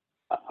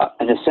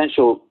an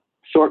essential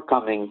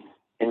shortcoming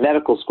in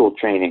medical school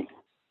training.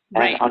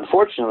 Right. And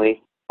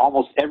unfortunately,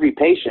 almost every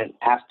patient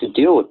has to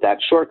deal with that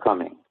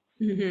shortcoming.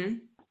 Mm-hmm.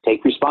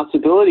 Take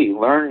responsibility,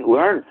 learn,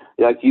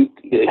 like you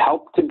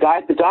help to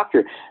guide the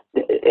doctor.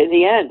 In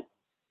the end,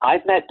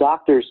 I've met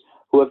doctors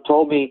who have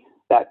told me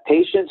that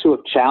patients who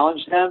have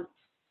challenged them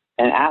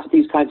and asked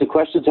these kinds of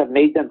questions have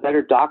made them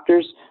better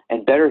doctors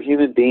and better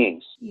human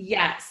beings.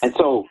 Yes. And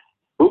so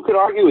who could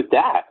argue with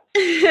that?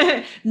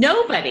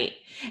 Nobody.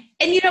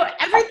 And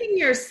everything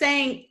you're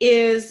saying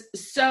is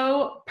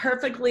so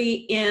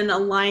perfectly in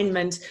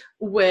alignment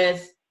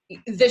with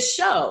the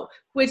show,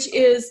 which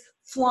is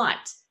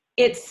flaunt.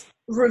 It's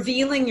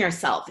revealing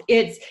yourself.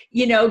 It's,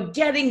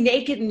 getting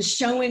naked and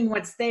showing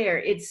what's there.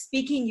 It's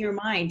speaking your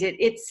mind.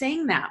 It's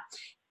saying that.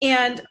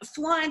 And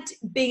FLAUNT,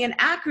 being an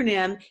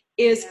acronym,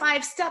 is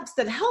 5 steps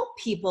that help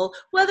people,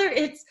 whether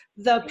it's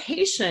the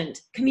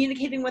patient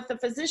communicating with the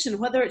physician,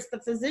 whether it's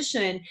the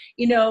physician,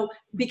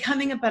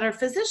 becoming a better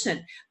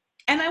physician.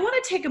 And I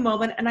want to take a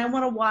moment and I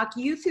want to walk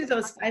you through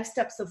those 5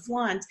 steps of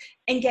FLAUNT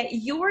and get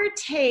your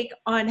take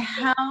on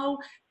how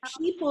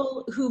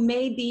people who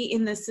may be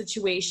in this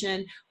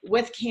situation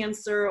with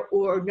cancer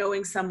or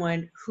knowing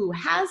someone who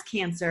has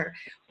cancer,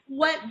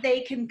 what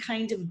they can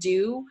kind of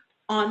do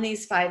on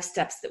these 5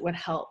 steps that would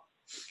help.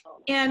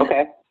 And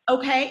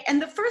okay.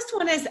 And the first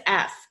one is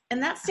F,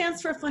 and that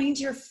stands for find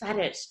your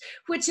fetish,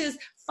 which is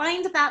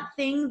find that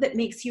thing that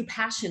makes you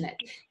passionate.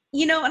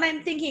 And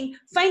I'm thinking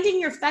finding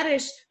your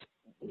fetish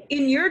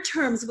in your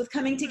terms with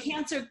coming to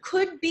cancer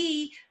could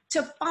be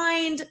to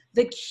find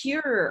the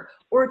cure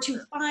or to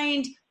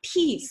find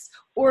peace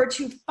or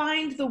to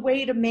find the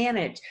way to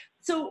manage.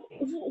 So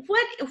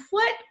what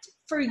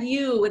for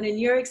you and in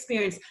your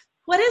experience,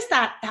 what is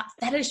that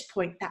fetish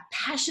point, that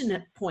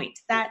passionate point,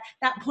 that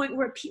point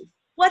where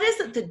what is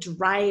it that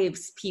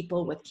drives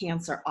people with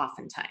cancer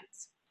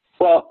oftentimes?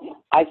 Well,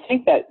 I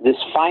think that this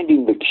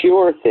finding the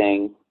cure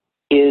thing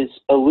is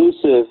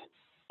elusive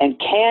and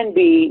can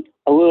be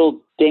a little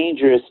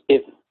dangerous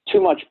if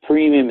too much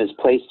premium is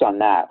placed on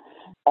that.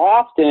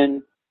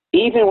 Often,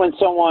 even when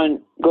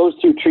someone goes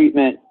through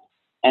treatment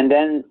and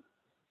then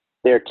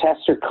their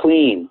tests are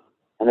clean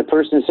and the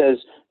person says,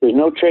 there's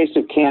no trace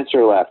of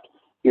cancer left,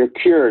 you're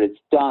cured, it's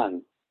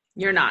done.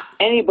 You're not.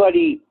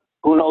 Anybody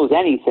who knows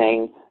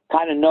anything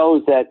kind of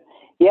knows that,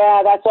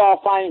 yeah, that's all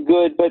fine and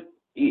good, but,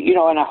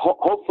 and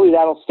hopefully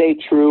that'll stay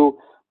true.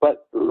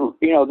 But,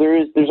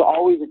 there's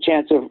always a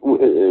chance of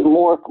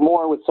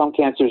more with some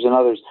cancers than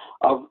others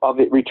of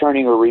it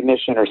returning or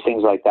remission or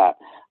things like that.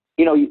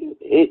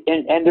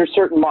 And there's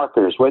certain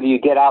markers, whether you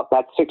get out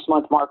that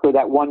 6-month marker,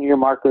 that 1-year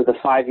marker, the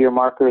 5-year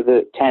marker,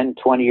 the 10,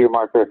 20-year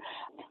marker.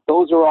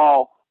 Those are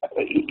all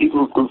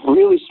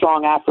really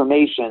strong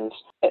affirmations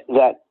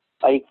that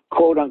a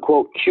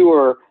quote-unquote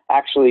cure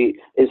actually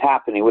is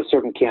happening with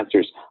certain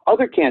cancers.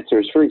 Other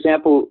cancers, for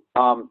example,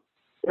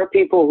 there are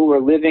people who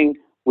are living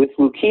with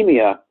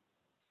leukemia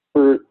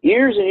for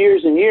years and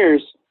years and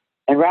years,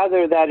 and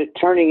rather than it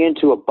turning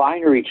into a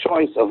binary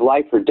choice of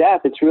life or death,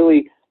 it's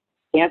really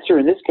cancer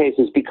in this case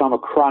has become a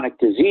chronic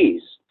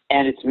disease,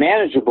 and it's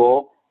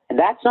manageable, and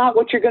that's not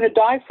what you're going to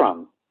die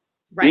from.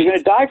 Right. You're going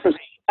to die from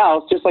something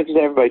else, just like you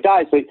said, everybody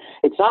dies, but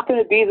it's not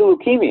going to be the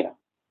leukemia.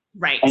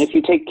 Right. And if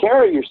you take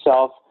care of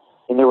yourself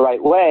in the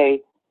right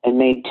way and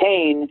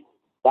maintain,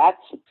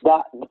 that's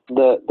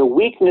the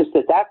weakness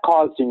that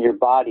caused in your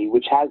body,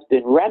 which has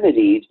been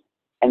remedied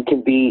and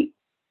can be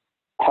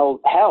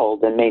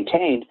held and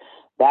maintained,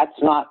 that's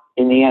not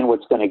in the end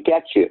what's going to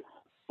get you.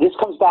 This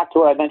comes back to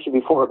what I mentioned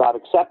before about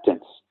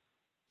acceptance.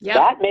 Yep.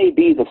 That may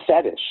be the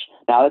fetish.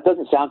 Now, that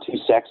doesn't sound too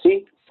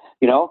sexy,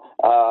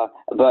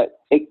 but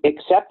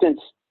acceptance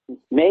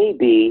may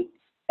be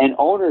an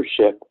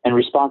ownership and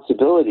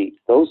responsibility.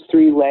 Those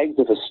 3 legs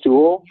of a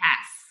stool.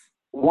 Yes.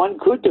 One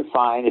could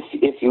define,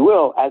 if you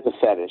will, as a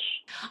fetish.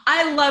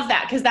 I love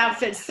that because that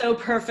fits so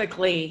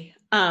perfectly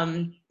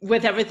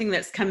with everything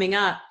that's coming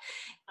up.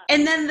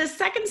 And then the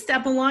second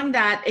step along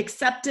that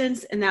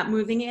acceptance and that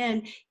moving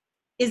in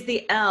is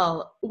the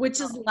L,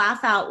 which is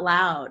laugh out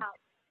loud.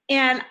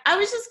 And I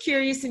was just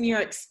curious in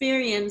your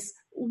experience,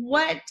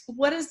 what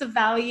is the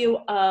value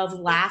of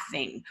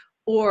laughing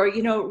or,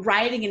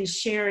 writing and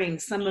sharing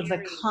some of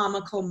the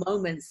comical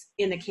moments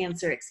in a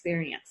cancer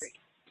experience?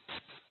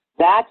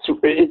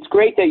 It's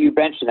great that you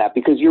mentioned that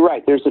because you're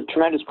right. There's a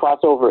tremendous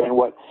crossover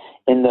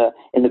in the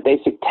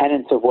basic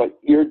tenets of what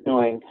you're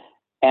doing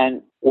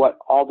and what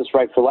all this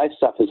Right for Life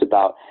stuff is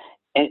about.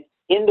 And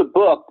in the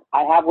book,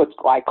 I have what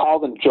I call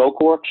them joke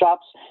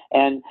workshops,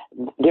 and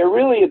they're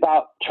really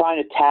about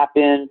trying to tap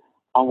in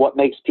on what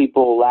makes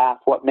people laugh,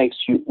 what makes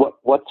you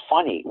what's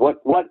funny, what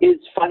is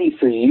funny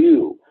for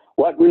you,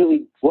 what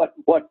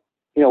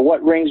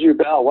rings your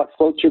bell, what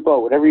floats your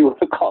boat, whatever you want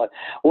to call it.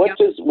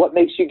 What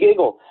makes you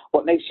giggle?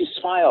 What makes you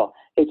smile?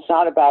 It's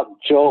not about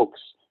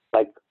jokes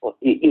like,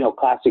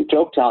 classic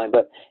joke telling,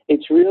 but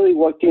it's really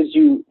what gives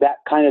you that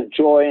kind of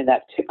joy and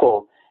that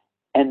tickle.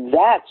 And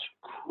that's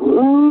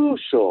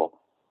crucial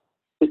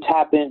to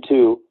tap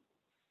into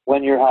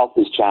when your health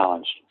is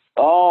challenged.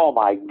 Oh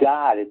my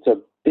God, it's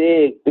a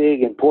big,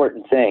 big,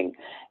 important thing.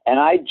 And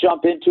I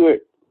jump into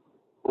it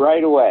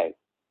right away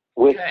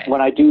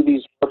when I do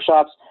these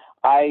workshops.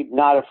 Part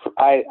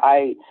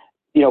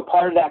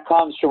of that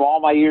comes from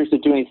all my years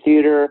of doing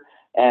theater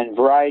and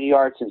variety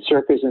arts and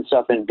circus and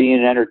stuff and being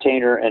an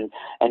entertainer and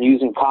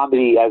using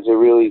comedy as a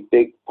really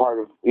big part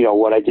of,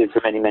 what I did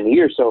for many, many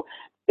years. So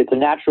it's a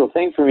natural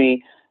thing for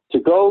me to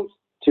go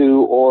to,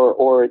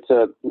 or it's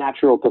a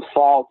natural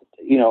default,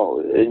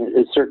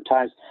 in certain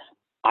times.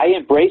 I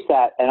embrace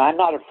that, and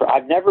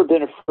I've never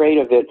been afraid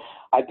of it.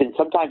 I've been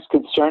sometimes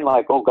concerned,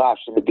 like, oh gosh,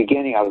 in the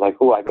beginning I was like,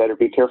 oh, I better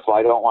be careful.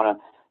 I don't want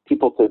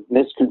people to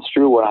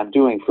misconstrue what I'm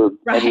doing for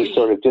any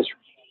sort of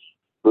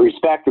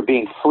disrespect or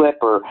being flip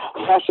or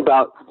fresh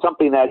about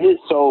something that is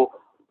so,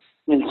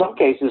 in some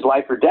cases,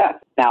 life or death.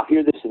 Now,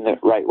 hear this in the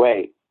right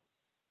way.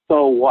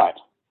 so what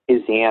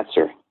is the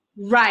answer.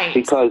 Right.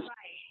 Because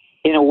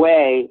in a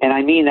way, and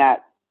I mean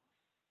that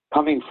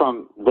coming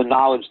from the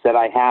knowledge that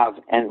I have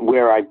and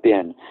where I've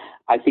been,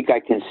 I think I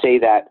can say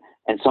that,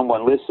 and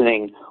someone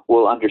listening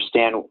will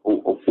understand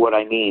what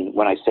I mean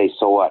when I say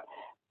so what.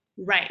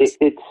 Right.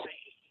 It's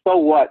so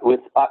what with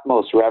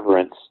utmost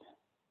reverence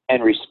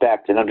and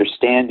respect and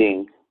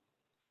understanding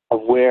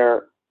of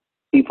where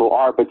people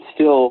are, but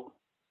still,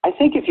 I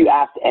think if you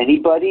asked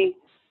anybody,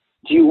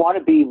 do you want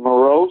to be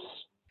morose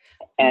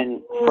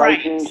and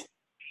frightened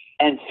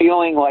and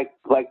feeling like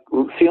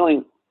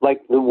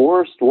the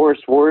worst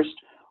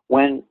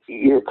when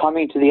you're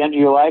coming to the end of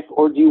your life,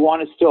 or do you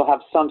want to still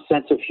have some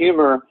sense of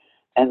humor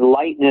and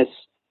lightness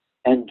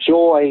and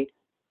joy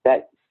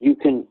that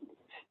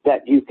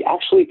you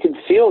actually can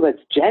feel that's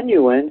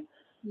genuine,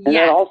 and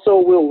that also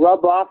will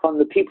rub off on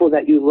the people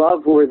that you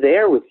love who are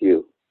there with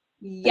you,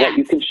 that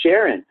you can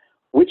share in?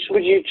 Which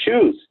would you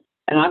choose?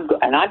 And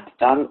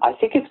I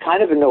think it's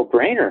kind of a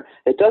no-brainer.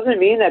 It doesn't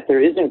mean that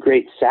there isn't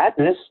great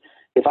sadness.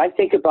 If I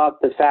think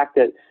about the fact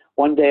that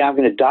one day I'm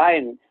going to die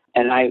and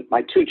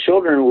my two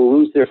children will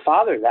lose their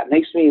father, that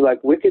makes me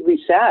like wickedly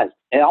sad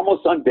and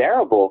almost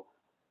unbearable.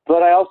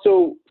 But I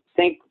also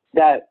think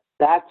that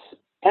that's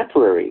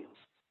temporary.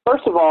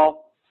 First of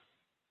all,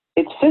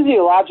 it's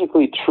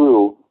physiologically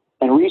true,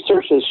 and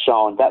research has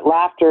shown that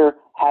laughter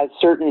has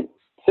certain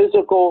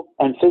physical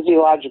and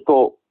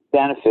physiological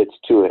benefits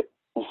to it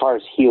as far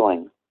as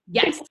healing.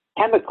 Yes. It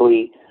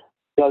chemically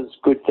does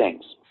good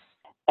things.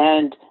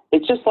 And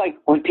it's just like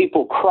when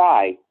people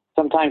cry,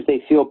 sometimes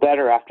they feel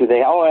better after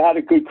I had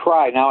a good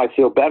cry, now I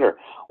feel better.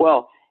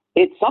 Well,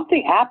 it's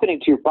something happening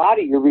to your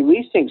body. You're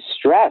releasing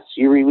stress.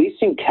 You're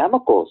releasing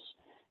chemicals.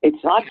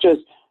 It's not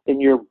just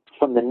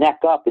from the neck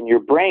up in your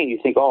brain. You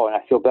think, and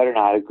I feel better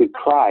now, I had a good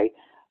cry.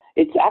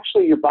 It's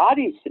actually your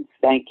body's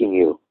thanking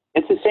you.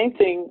 It's the same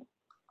thing,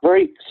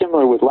 very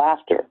similar with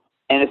laughter.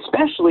 And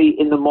especially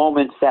in the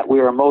moments that we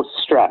are most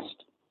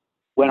stressed,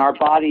 when our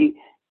body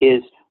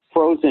is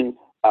frozen,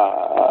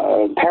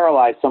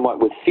 paralyzed somewhat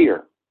with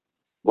fear.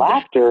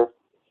 Laughter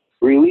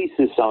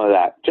releases some of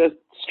that, just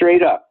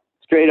straight up.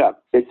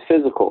 It's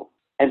physical.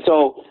 And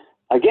so,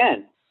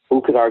 again,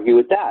 who could argue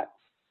with that?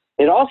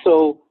 It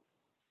also,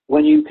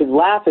 when you can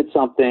laugh at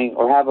something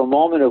or have a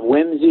moment of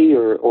whimsy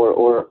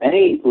or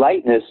any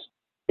lightness,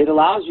 it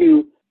allows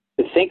you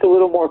to think a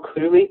little more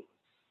clearly.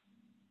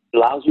 It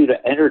allows you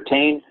to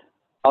entertain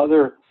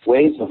other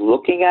ways of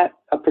looking at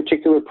a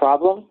particular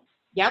problem.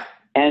 Yep.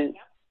 And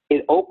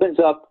it opens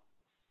up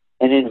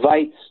and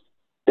invites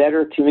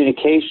better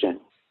communication.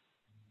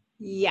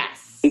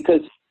 Yes.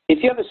 Because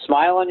if you have a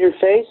smile on your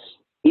face,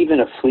 even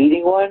a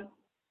fleeting one,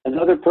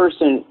 another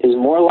person is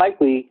more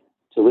likely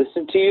to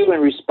listen to you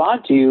and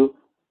respond to you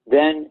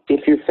than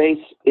if your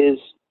face is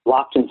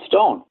locked in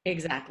stone.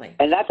 Exactly.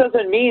 And that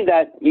doesn't mean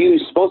that you're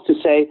supposed to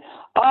say,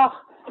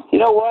 you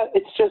know what,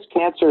 it's just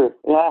cancer.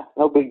 Yeah,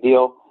 no big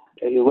deal.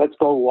 Let's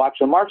go watch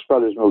a Marx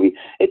Brothers movie.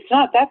 That's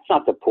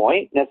not the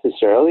point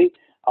necessarily,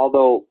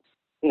 although,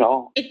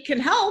 it can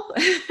help.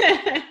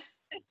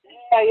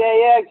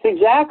 Yeah,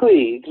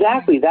 exactly.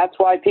 That's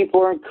why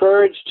people are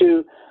encouraged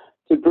to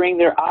bring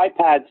their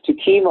iPads to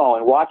chemo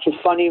and watch a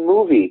funny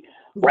movie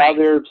while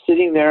they're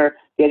sitting there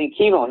getting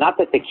chemo. Not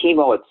that the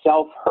chemo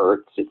itself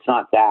hurts. It's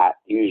not that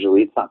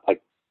usually. It's not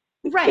like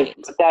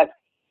but that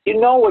you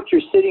know what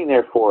you're sitting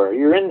there for.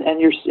 You're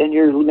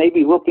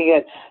maybe looking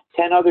at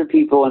 10 other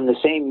people in the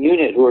same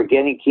unit who are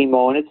getting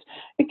chemo, and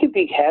it could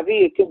be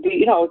heavy. It could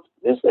be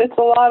it's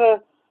a lot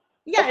of.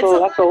 Yeah,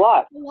 that's a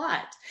lot.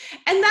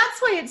 And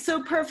that's why it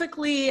so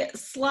perfectly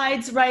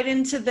slides right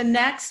into the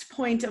next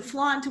point of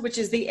flaunt, which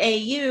is the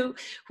AU,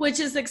 which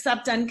is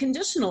accept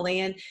unconditionally.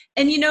 And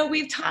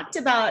we've talked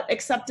about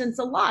acceptance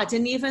a lot,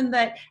 and even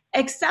that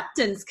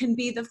acceptance can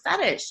be the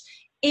fetish.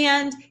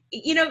 And,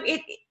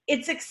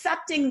 it's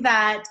accepting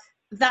that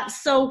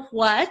so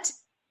what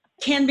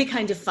can be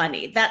kind of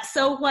funny. That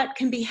so what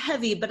can be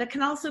heavy, but it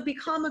can also be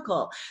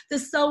comical. The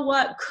so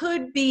what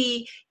could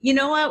be,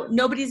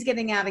 nobody's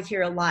getting out of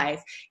here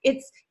alive.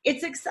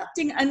 It's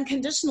accepting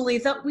unconditionally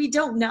that we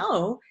don't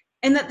know,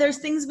 and that there's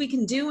things we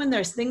can do and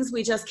there's things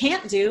we just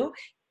can't do,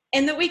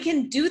 and that we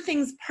can do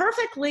things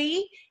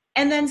perfectly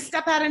and then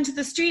step out into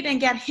the street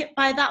and get hit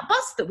by that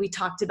bus that we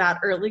talked about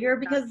earlier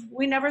because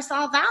we never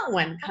saw that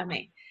one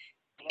coming.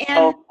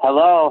 And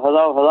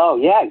hello.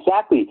 Yeah,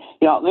 exactly.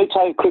 Let me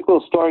tell you a quick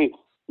little story.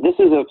 This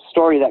is a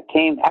story that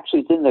came,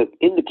 actually, it's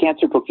in the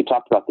cancer book you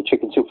talked about, the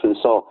Chicken Soup for the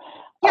Soul.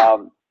 Yeah.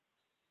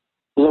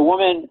 The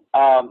woman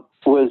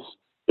was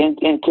in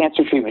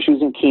cancer treatment. She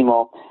was in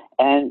chemo,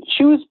 and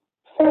she was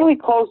fairly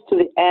close to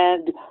the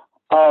end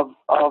of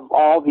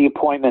all the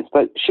appointments.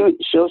 But she was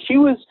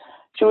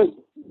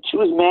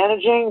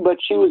managing, but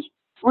she was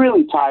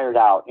really tired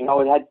out.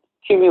 It had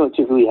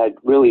cumulatively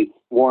really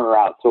worn her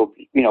out. So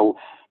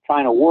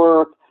trying to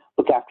work,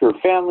 look after her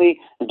family,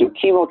 and do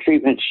chemo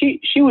treatment. She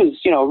was,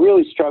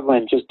 really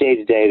struggling just day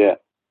to day to,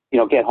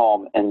 get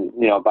home and,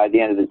 by the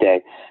end of the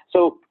day.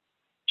 So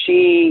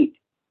she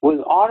was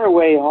on her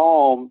way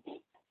home,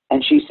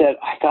 And she said,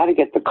 I got to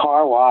get the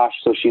car wash.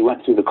 So she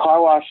went through the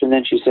car wash, and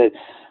then she said,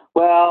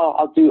 well,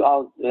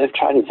 I'll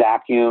try to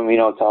vacuum.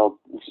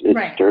 It's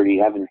right. dirty.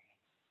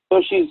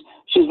 So she's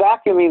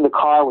vacuuming the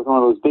car with one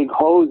of those big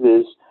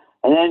hoses.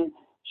 And then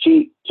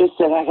she just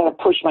said, I got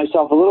to push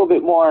myself a little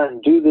bit more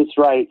and do this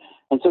right.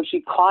 And so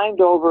she climbing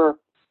over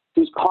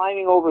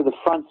the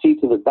front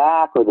seat to the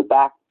back, or the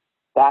back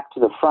to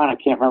the front. I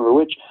can't remember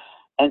which.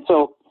 And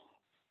so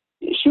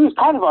she was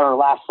kind of on her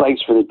last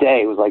legs for the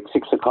day. It was like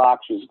 6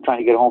 o'clock. She was trying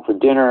to get home for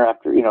dinner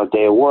after, a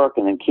day of work,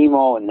 and then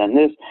chemo, and then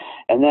this.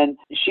 And then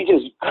she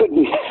just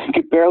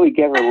could barely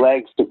get her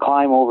legs to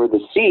climb over the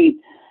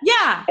seat.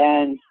 Yeah.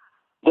 And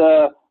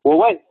the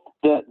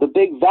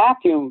big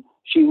vacuum,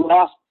 she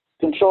lost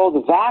control of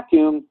the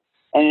vacuum,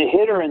 and it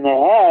hit her in the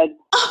head.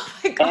 Oh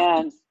my God.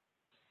 And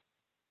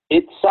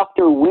it sucked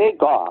her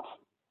wig off.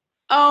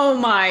 Oh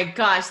my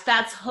gosh,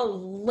 that's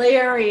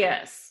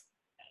hilarious.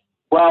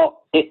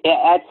 Well,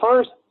 at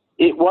first,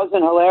 it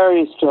wasn't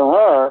hilarious to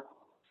her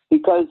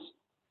because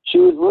she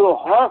was a little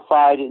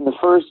horrified in the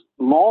first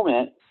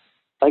moment,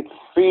 like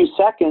a few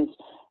seconds,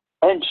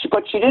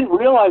 but she didn't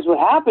realize what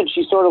happened.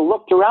 She sort of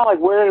looked around like,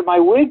 where did my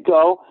wig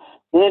go?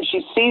 And then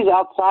she sees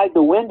outside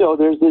the window,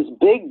 there's this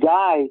big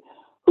guy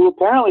who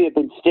apparently had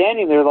been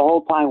standing there the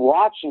whole time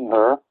watching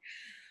her,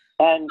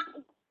 and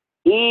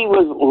he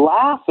was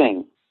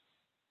laughing.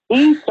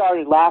 He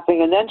started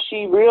laughing, and then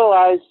she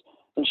realized,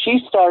 and she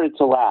started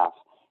to laugh.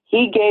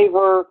 He gave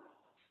her,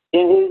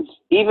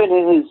 even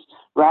in his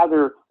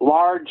rather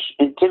large,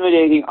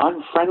 intimidating,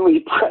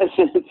 unfriendly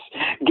presence,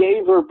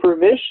 gave her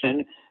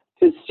permission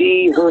to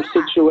see her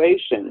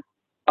situation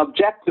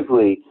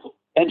objectively.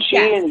 And she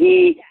and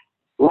he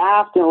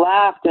laughed and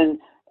laughed, and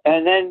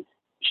then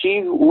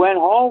she went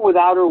home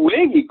without her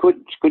wig. He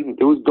couldn't,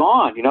 it was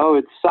gone,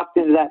 it sucked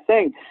into that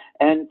thing.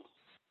 And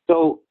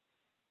so,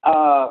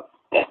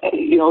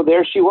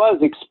 there she was,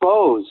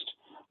 exposed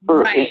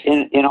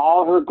in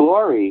all her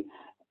glory.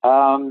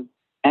 And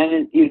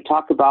you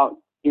talk about,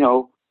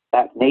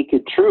 that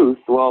naked truth.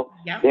 Well,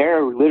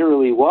 there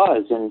literally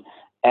was.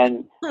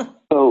 And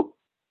so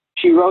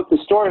she wrote the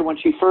story when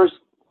she first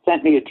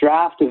sent me a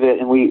draft of it,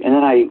 and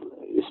then I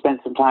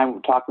spent some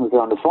time talking with her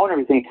on the phone and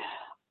everything.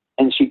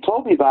 And she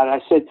told me about it.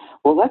 I said,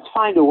 well, let's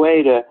find a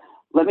way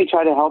let me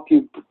try to help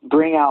you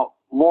bring out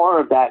more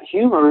of that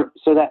humor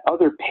so that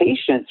other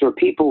patients or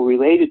people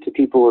related to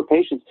people or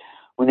patients,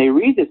 when they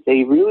read this,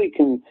 they really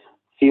can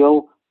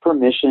feel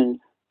permission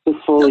to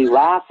fully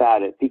laugh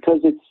at it, because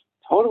it's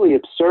totally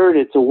absurd.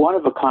 It's a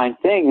one-of-a-kind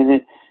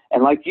thing.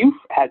 And like you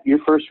had your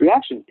first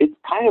reaction, it's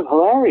kind of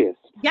hilarious.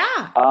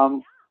 Yeah.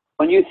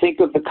 When you think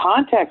of the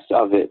context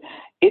of it,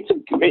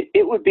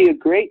 it would be a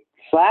great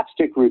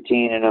slapstick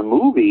routine in a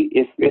movie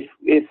if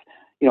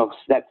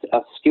that a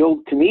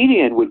skilled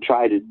comedian would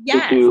try to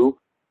do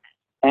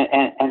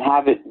and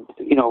have it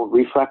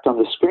reflect on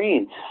the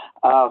screen.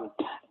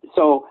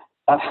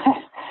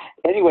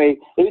 Anyway,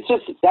 it's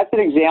just, that's an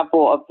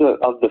example of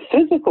the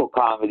physical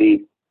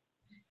comedy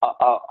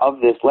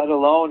of this, let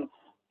alone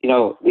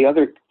the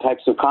other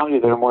types of comedy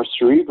that are more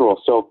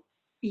cerebral. So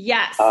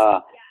yes,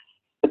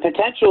 the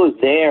potential is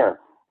there.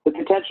 The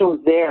potential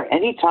is there.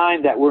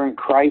 Anytime that we're in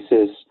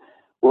crisis,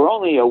 we're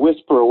only a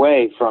whisper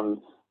away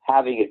from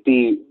having it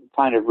be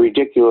kind of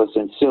ridiculous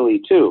and silly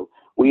too.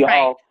 We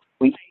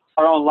take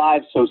our own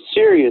lives so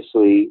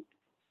seriously,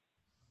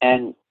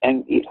 and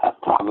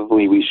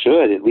probably we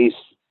should, at least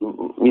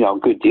a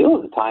good deal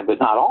of the time, but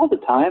not all the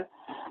time.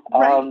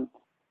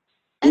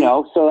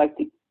 So like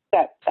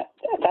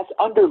that's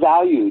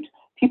undervalued.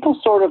 People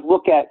sort of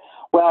look at,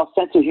 well,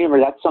 sense of humor,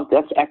 that's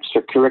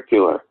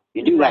extracurricular.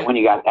 You do that when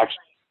you got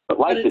extra, but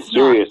life is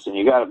serious and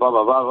you got to blah,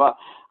 blah, blah, blah.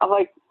 I'm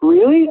like,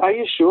 really? Are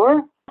you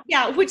sure?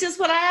 Yeah, which is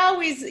what I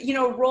always,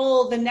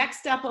 roll the next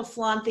step of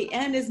Flaunt. The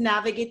end is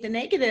navigate the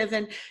negative.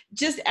 And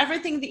just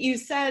everything that you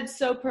said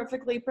so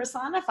perfectly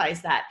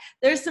personifies that.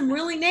 There's some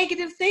really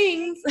negative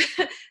things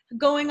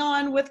going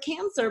on with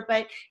cancer,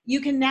 but you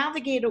can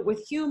navigate it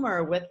with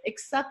humor, with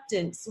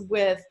acceptance,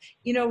 with,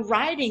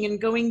 writing and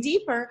going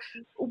deeper,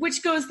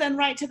 which goes then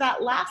right to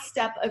that last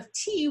step of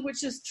T,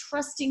 which is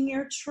trusting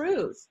your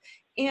truth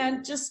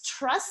and just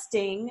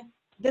trusting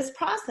this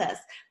process.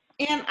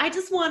 And I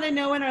just want to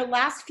know, in our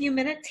last few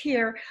minutes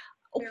here,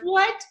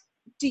 what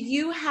do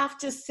you have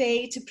to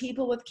say to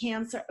people with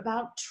cancer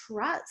about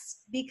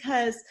trust?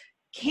 Because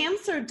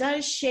cancer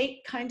does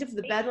shake kind of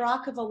the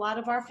bedrock of a lot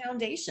of our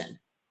foundation.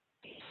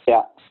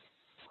 Yeah,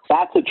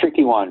 that's a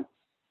tricky one.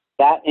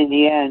 That, in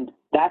the end,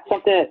 that's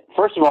something that,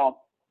 first of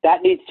all,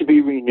 that needs to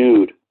be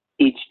renewed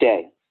each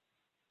day,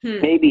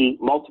 maybe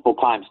multiple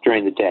times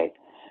during the day.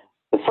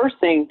 The first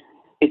thing,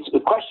 it's a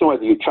question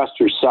whether you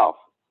trust yourself.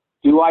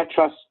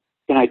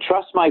 Can I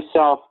trust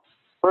myself,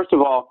 first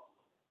of all,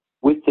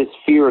 with this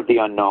fear of the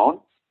unknown?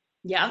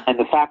 Yeah. And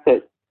the fact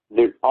that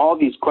all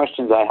these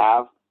questions I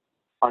have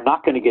are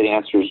not going to get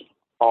answers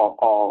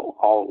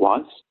all at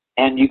once.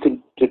 And you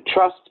can to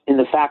trust in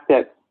the fact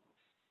that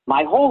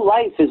my whole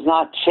life is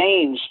not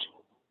changed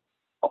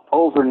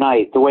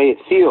overnight the way it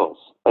feels.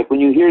 Like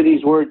when you hear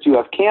these words, you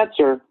have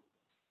cancer,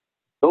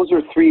 those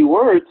are 3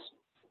 words,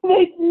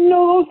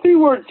 No, those 3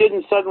 words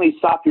didn't suddenly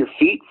stop your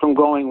feet from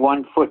going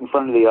 1 foot in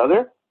front of the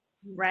other.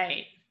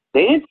 Right.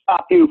 They didn't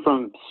stop you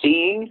from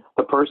seeing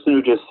the person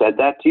who just said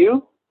that to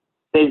you.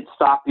 They didn't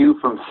stop you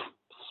from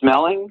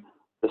smelling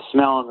the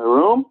smell in the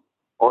room,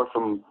 or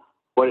from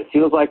what it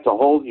feels like to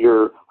hold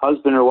your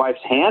husband or wife's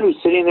hand who's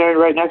sitting there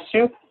right next to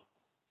you.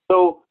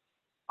 So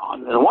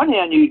on the one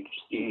hand, you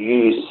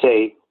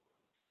say,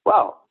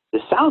 well,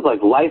 this sounds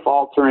like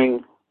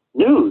life-altering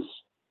news,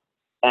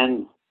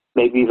 and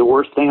maybe the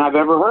worst thing I've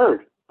ever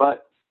heard,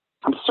 but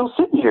I'm still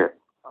sitting here.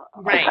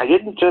 Right.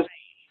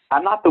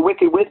 I'm not the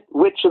wicked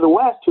witch of the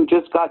West who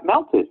just got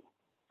melted.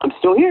 I'm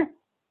still here.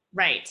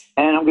 Right.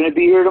 And I'm going to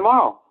be here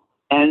tomorrow.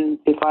 And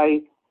if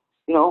I,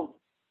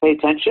 pay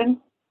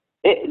attention,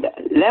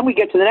 then we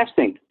get to the next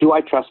thing. Do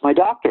I trust my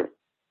doctor?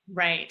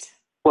 Right.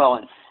 Well,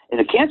 in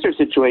a cancer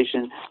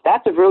situation,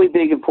 that's a really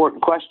big,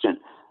 important question.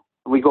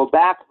 We go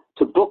back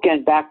to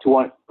bookend back to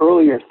one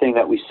earlier thing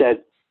that we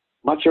said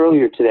much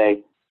earlier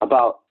today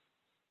about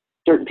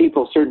certain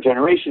people, certain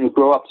generation who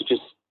grow up to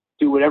just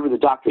do whatever the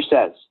doctor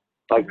says.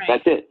 Like, right.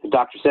 That's it. The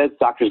doctor says,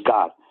 doctor's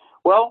God.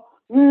 Well,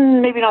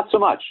 maybe not so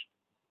much.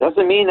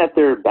 Doesn't mean that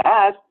they're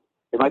bad.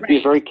 They might be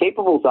a very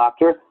capable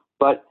doctor,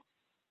 but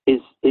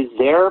is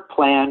their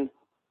plan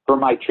for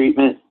my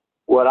treatment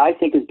what I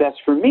think is best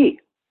for me?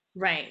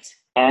 Right.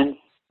 And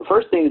the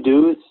first thing to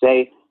do is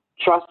say,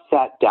 trust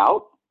that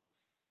doubt.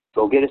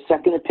 Go get a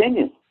second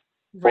opinion,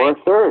 or a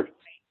third,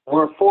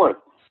 or a fourth.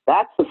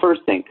 That's the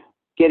first thing.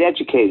 Get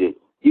educated.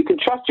 You can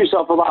trust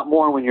yourself a lot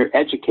more when you're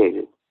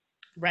educated.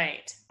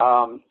 Right.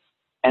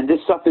 And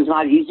this stuff is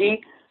not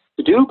easy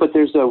to do, but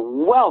there's a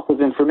wealth of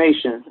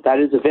information that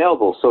is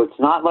available. So it's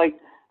not like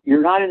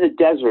you're not in the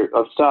desert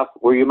of stuff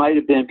where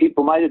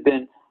people might have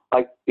been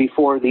like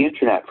before the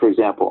internet, for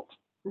example,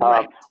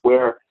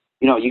 where,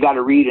 you got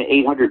to read an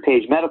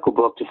 800-page medical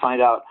book to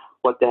find out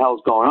what the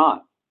hell's going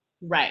on.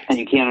 Right. And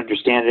you can't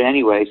understand it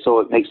anyway, so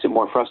it makes it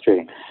more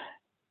frustrating.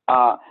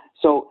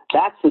 So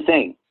that's the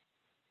thing.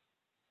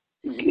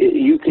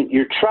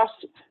 Your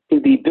trust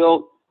can be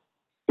built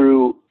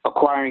through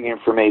acquiring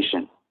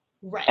information,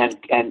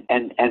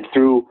 and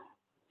through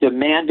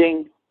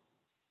demanding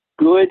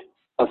good,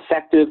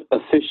 effective,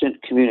 efficient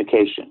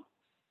communication.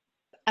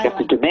 You have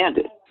to demand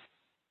it.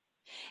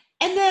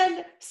 And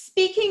then,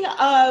 speaking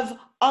of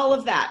all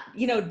of that,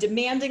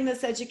 demanding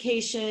this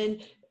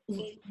education,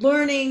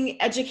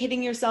 learning,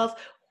 educating yourself,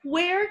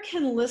 where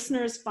can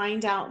listeners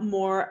find out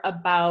more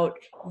about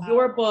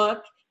your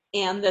book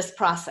and this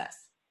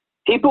process?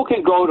 People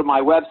can go to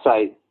my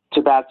website,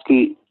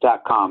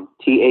 Tabatsky.com,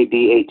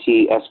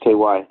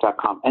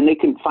 TABATSKY.com, and they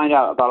can find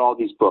out about all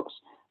these books.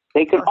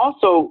 They can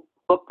also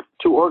look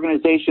to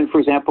organization, for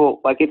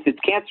example, like if it's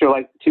cancer,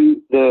 like to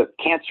the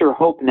Cancer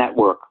Hope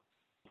Network.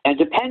 And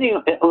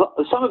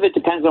some of it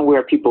depends on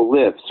where people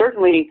live.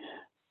 Certainly,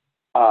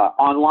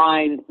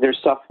 online, there's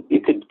stuff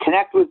you could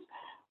connect with.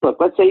 Look,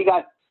 let's say you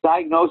got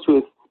diagnosed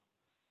with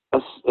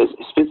a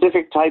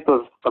specific type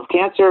of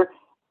cancer,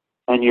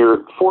 and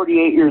you're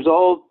 48 years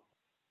old,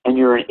 and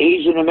you're an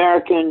Asian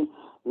American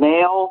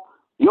male.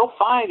 You'll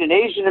find an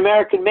Asian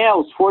American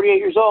male who's 48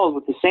 years old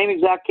with the same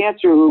exact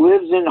cancer who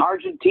lives in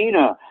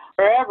Argentina,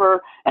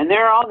 wherever, and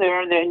they're on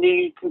there, and then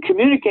you can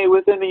communicate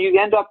with them, and you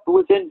end up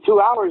within 2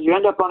 hours, you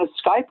end up on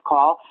a Skype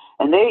call,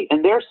 and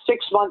they're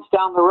 6 months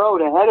down the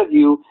road ahead of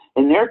you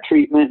in their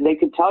treatment, and they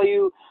can tell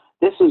you,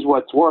 this is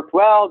what's worked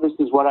well, this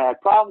is what I had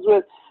problems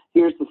with,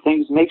 here's the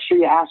things, make sure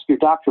you ask your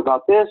doctor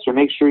about this, or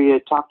make sure you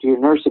talk to your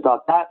nurse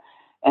about that.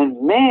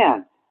 And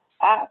man,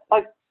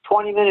 like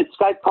 20-minute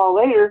Skype call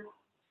later,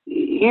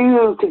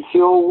 you can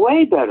feel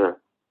way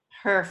better.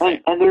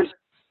 Perfect. And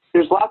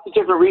there's lots of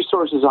different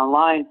resources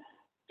online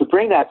to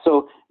bring that.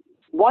 So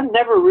one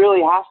never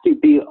really has to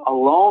be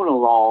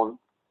alone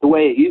the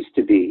way it used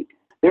to be.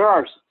 There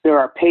are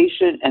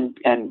patient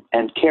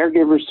and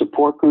caregiver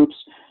support groups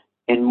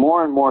in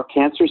more and more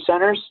cancer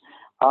centers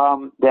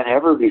than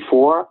ever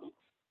before.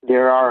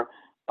 There are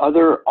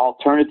other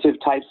alternative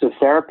types of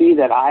therapy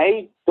that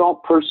I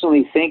don't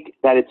personally think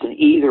that it's an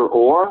either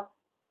or,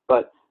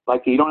 but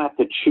like you don't have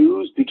to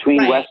choose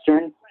between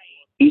Western,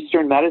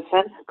 Eastern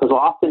medicine, because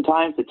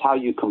oftentimes it's how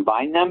you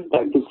combine them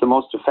that is the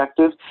most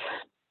effective.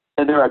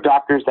 And there are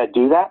doctors that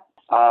do that.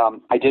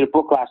 I did a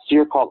book last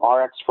year called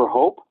RX for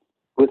Hope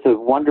with a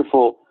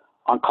wonderful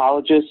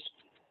oncologist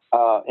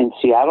in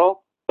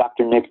Seattle,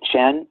 Dr. Nick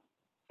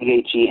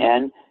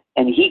Chen,Chen,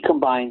 and he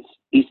combines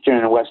Eastern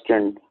and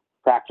Western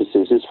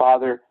practices. His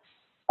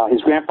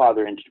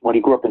grandfather, when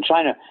he grew up in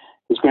China,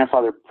 his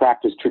grandfather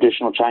practiced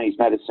traditional Chinese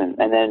medicine.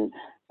 And then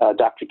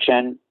Dr.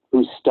 Chen,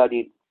 who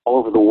studied all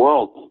over the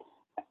world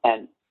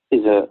and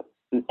is an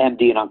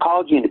MD in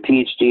oncology and a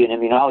PhD in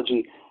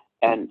immunology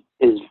and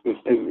is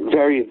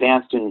very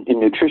advanced in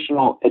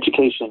nutritional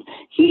education,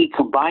 he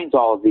combines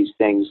all of these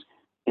things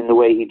in the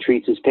way he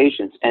treats his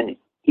patients. And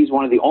he's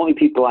one of the only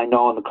people I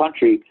know in the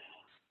country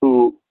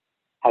who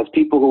has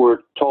people who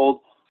were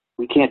told,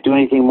 we can't do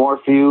anything more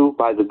for you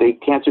by the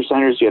big cancer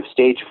centers. You have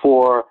stage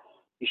 4.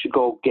 You should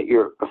go get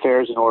your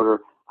affairs in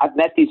order. I've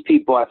met these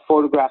people. I've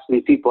photographed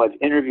these people. I've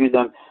interviewed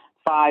them.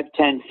 5,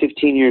 10,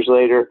 15 years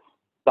later,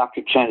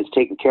 Dr. Chen has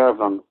taken care of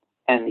them,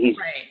 and he's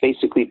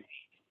basically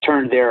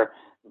turned their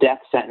death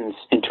sentence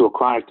into a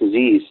chronic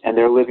disease, and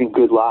they're living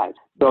good lives.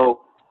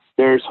 So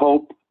there's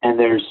hope and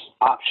there's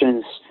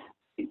options.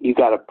 You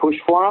got to push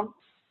for them,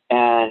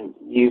 and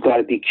you got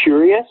to be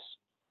curious.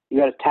 You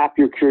got to tap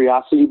your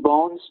curiosity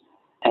bones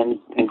and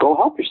go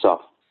help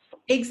yourself.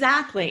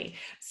 Exactly.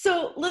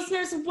 So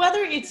listeners,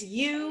 whether it's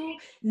you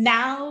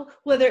now,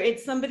 whether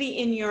it's somebody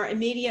in your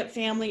immediate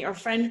family or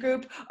friend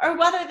group, or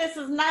whether this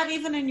is not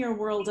even in your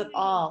world at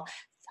all,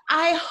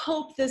 I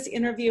hope this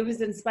interview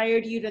has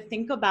inspired you to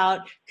think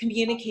about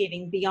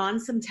communicating beyond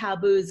some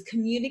taboos,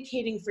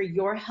 communicating for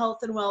your health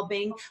and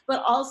well-being,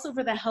 but also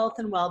for the health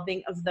and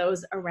well-being of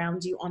those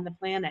around you on the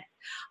planet.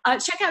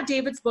 Check out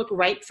David's book,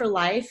 Right for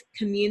Life,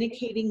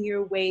 Communicating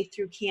Your Way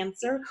Through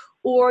Cancer,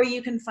 or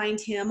you can find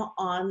him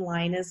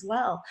online as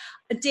well.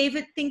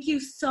 David, thank you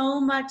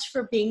so much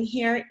for being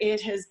here.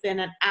 It has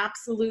been an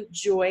absolute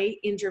joy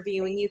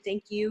interviewing you.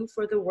 Thank you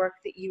for the work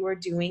that you are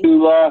doing.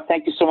 Laura,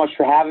 thank you so much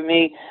for having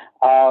me.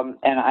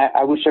 And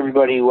I wish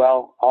everybody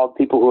well, all the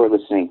people who are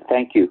listening.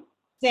 Thank you.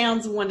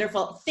 Sounds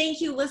wonderful.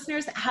 Thank you,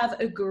 listeners. Have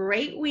a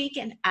great week.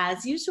 And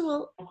as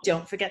usual,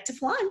 don't forget to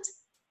flaunt.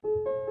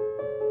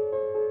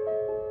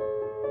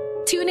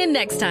 Tune in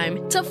next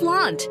time to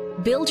Flaunt.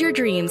 Build your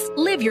dreams,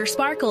 live your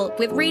sparkle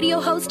with radio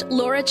host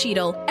Laura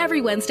Cheadle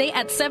every Wednesday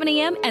at 7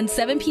 a.m. and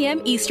 7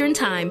 p.m. Eastern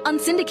Time on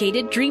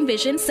syndicated Dream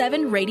Vision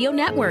 7 radio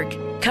network.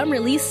 Come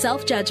release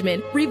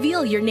self-judgment,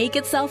 reveal your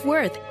naked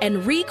self-worth,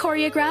 and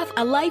re-choreograph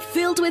a life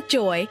filled with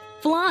joy.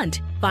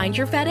 Flaunt. Find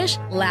your fetish,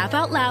 laugh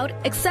out loud,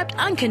 accept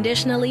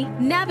unconditionally,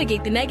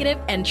 navigate the negative,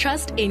 and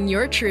trust in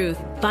your truth.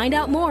 Find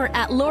out more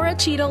at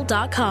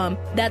lauracheadle.com.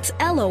 That's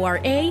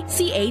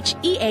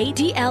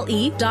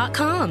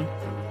LoraCheadle.com.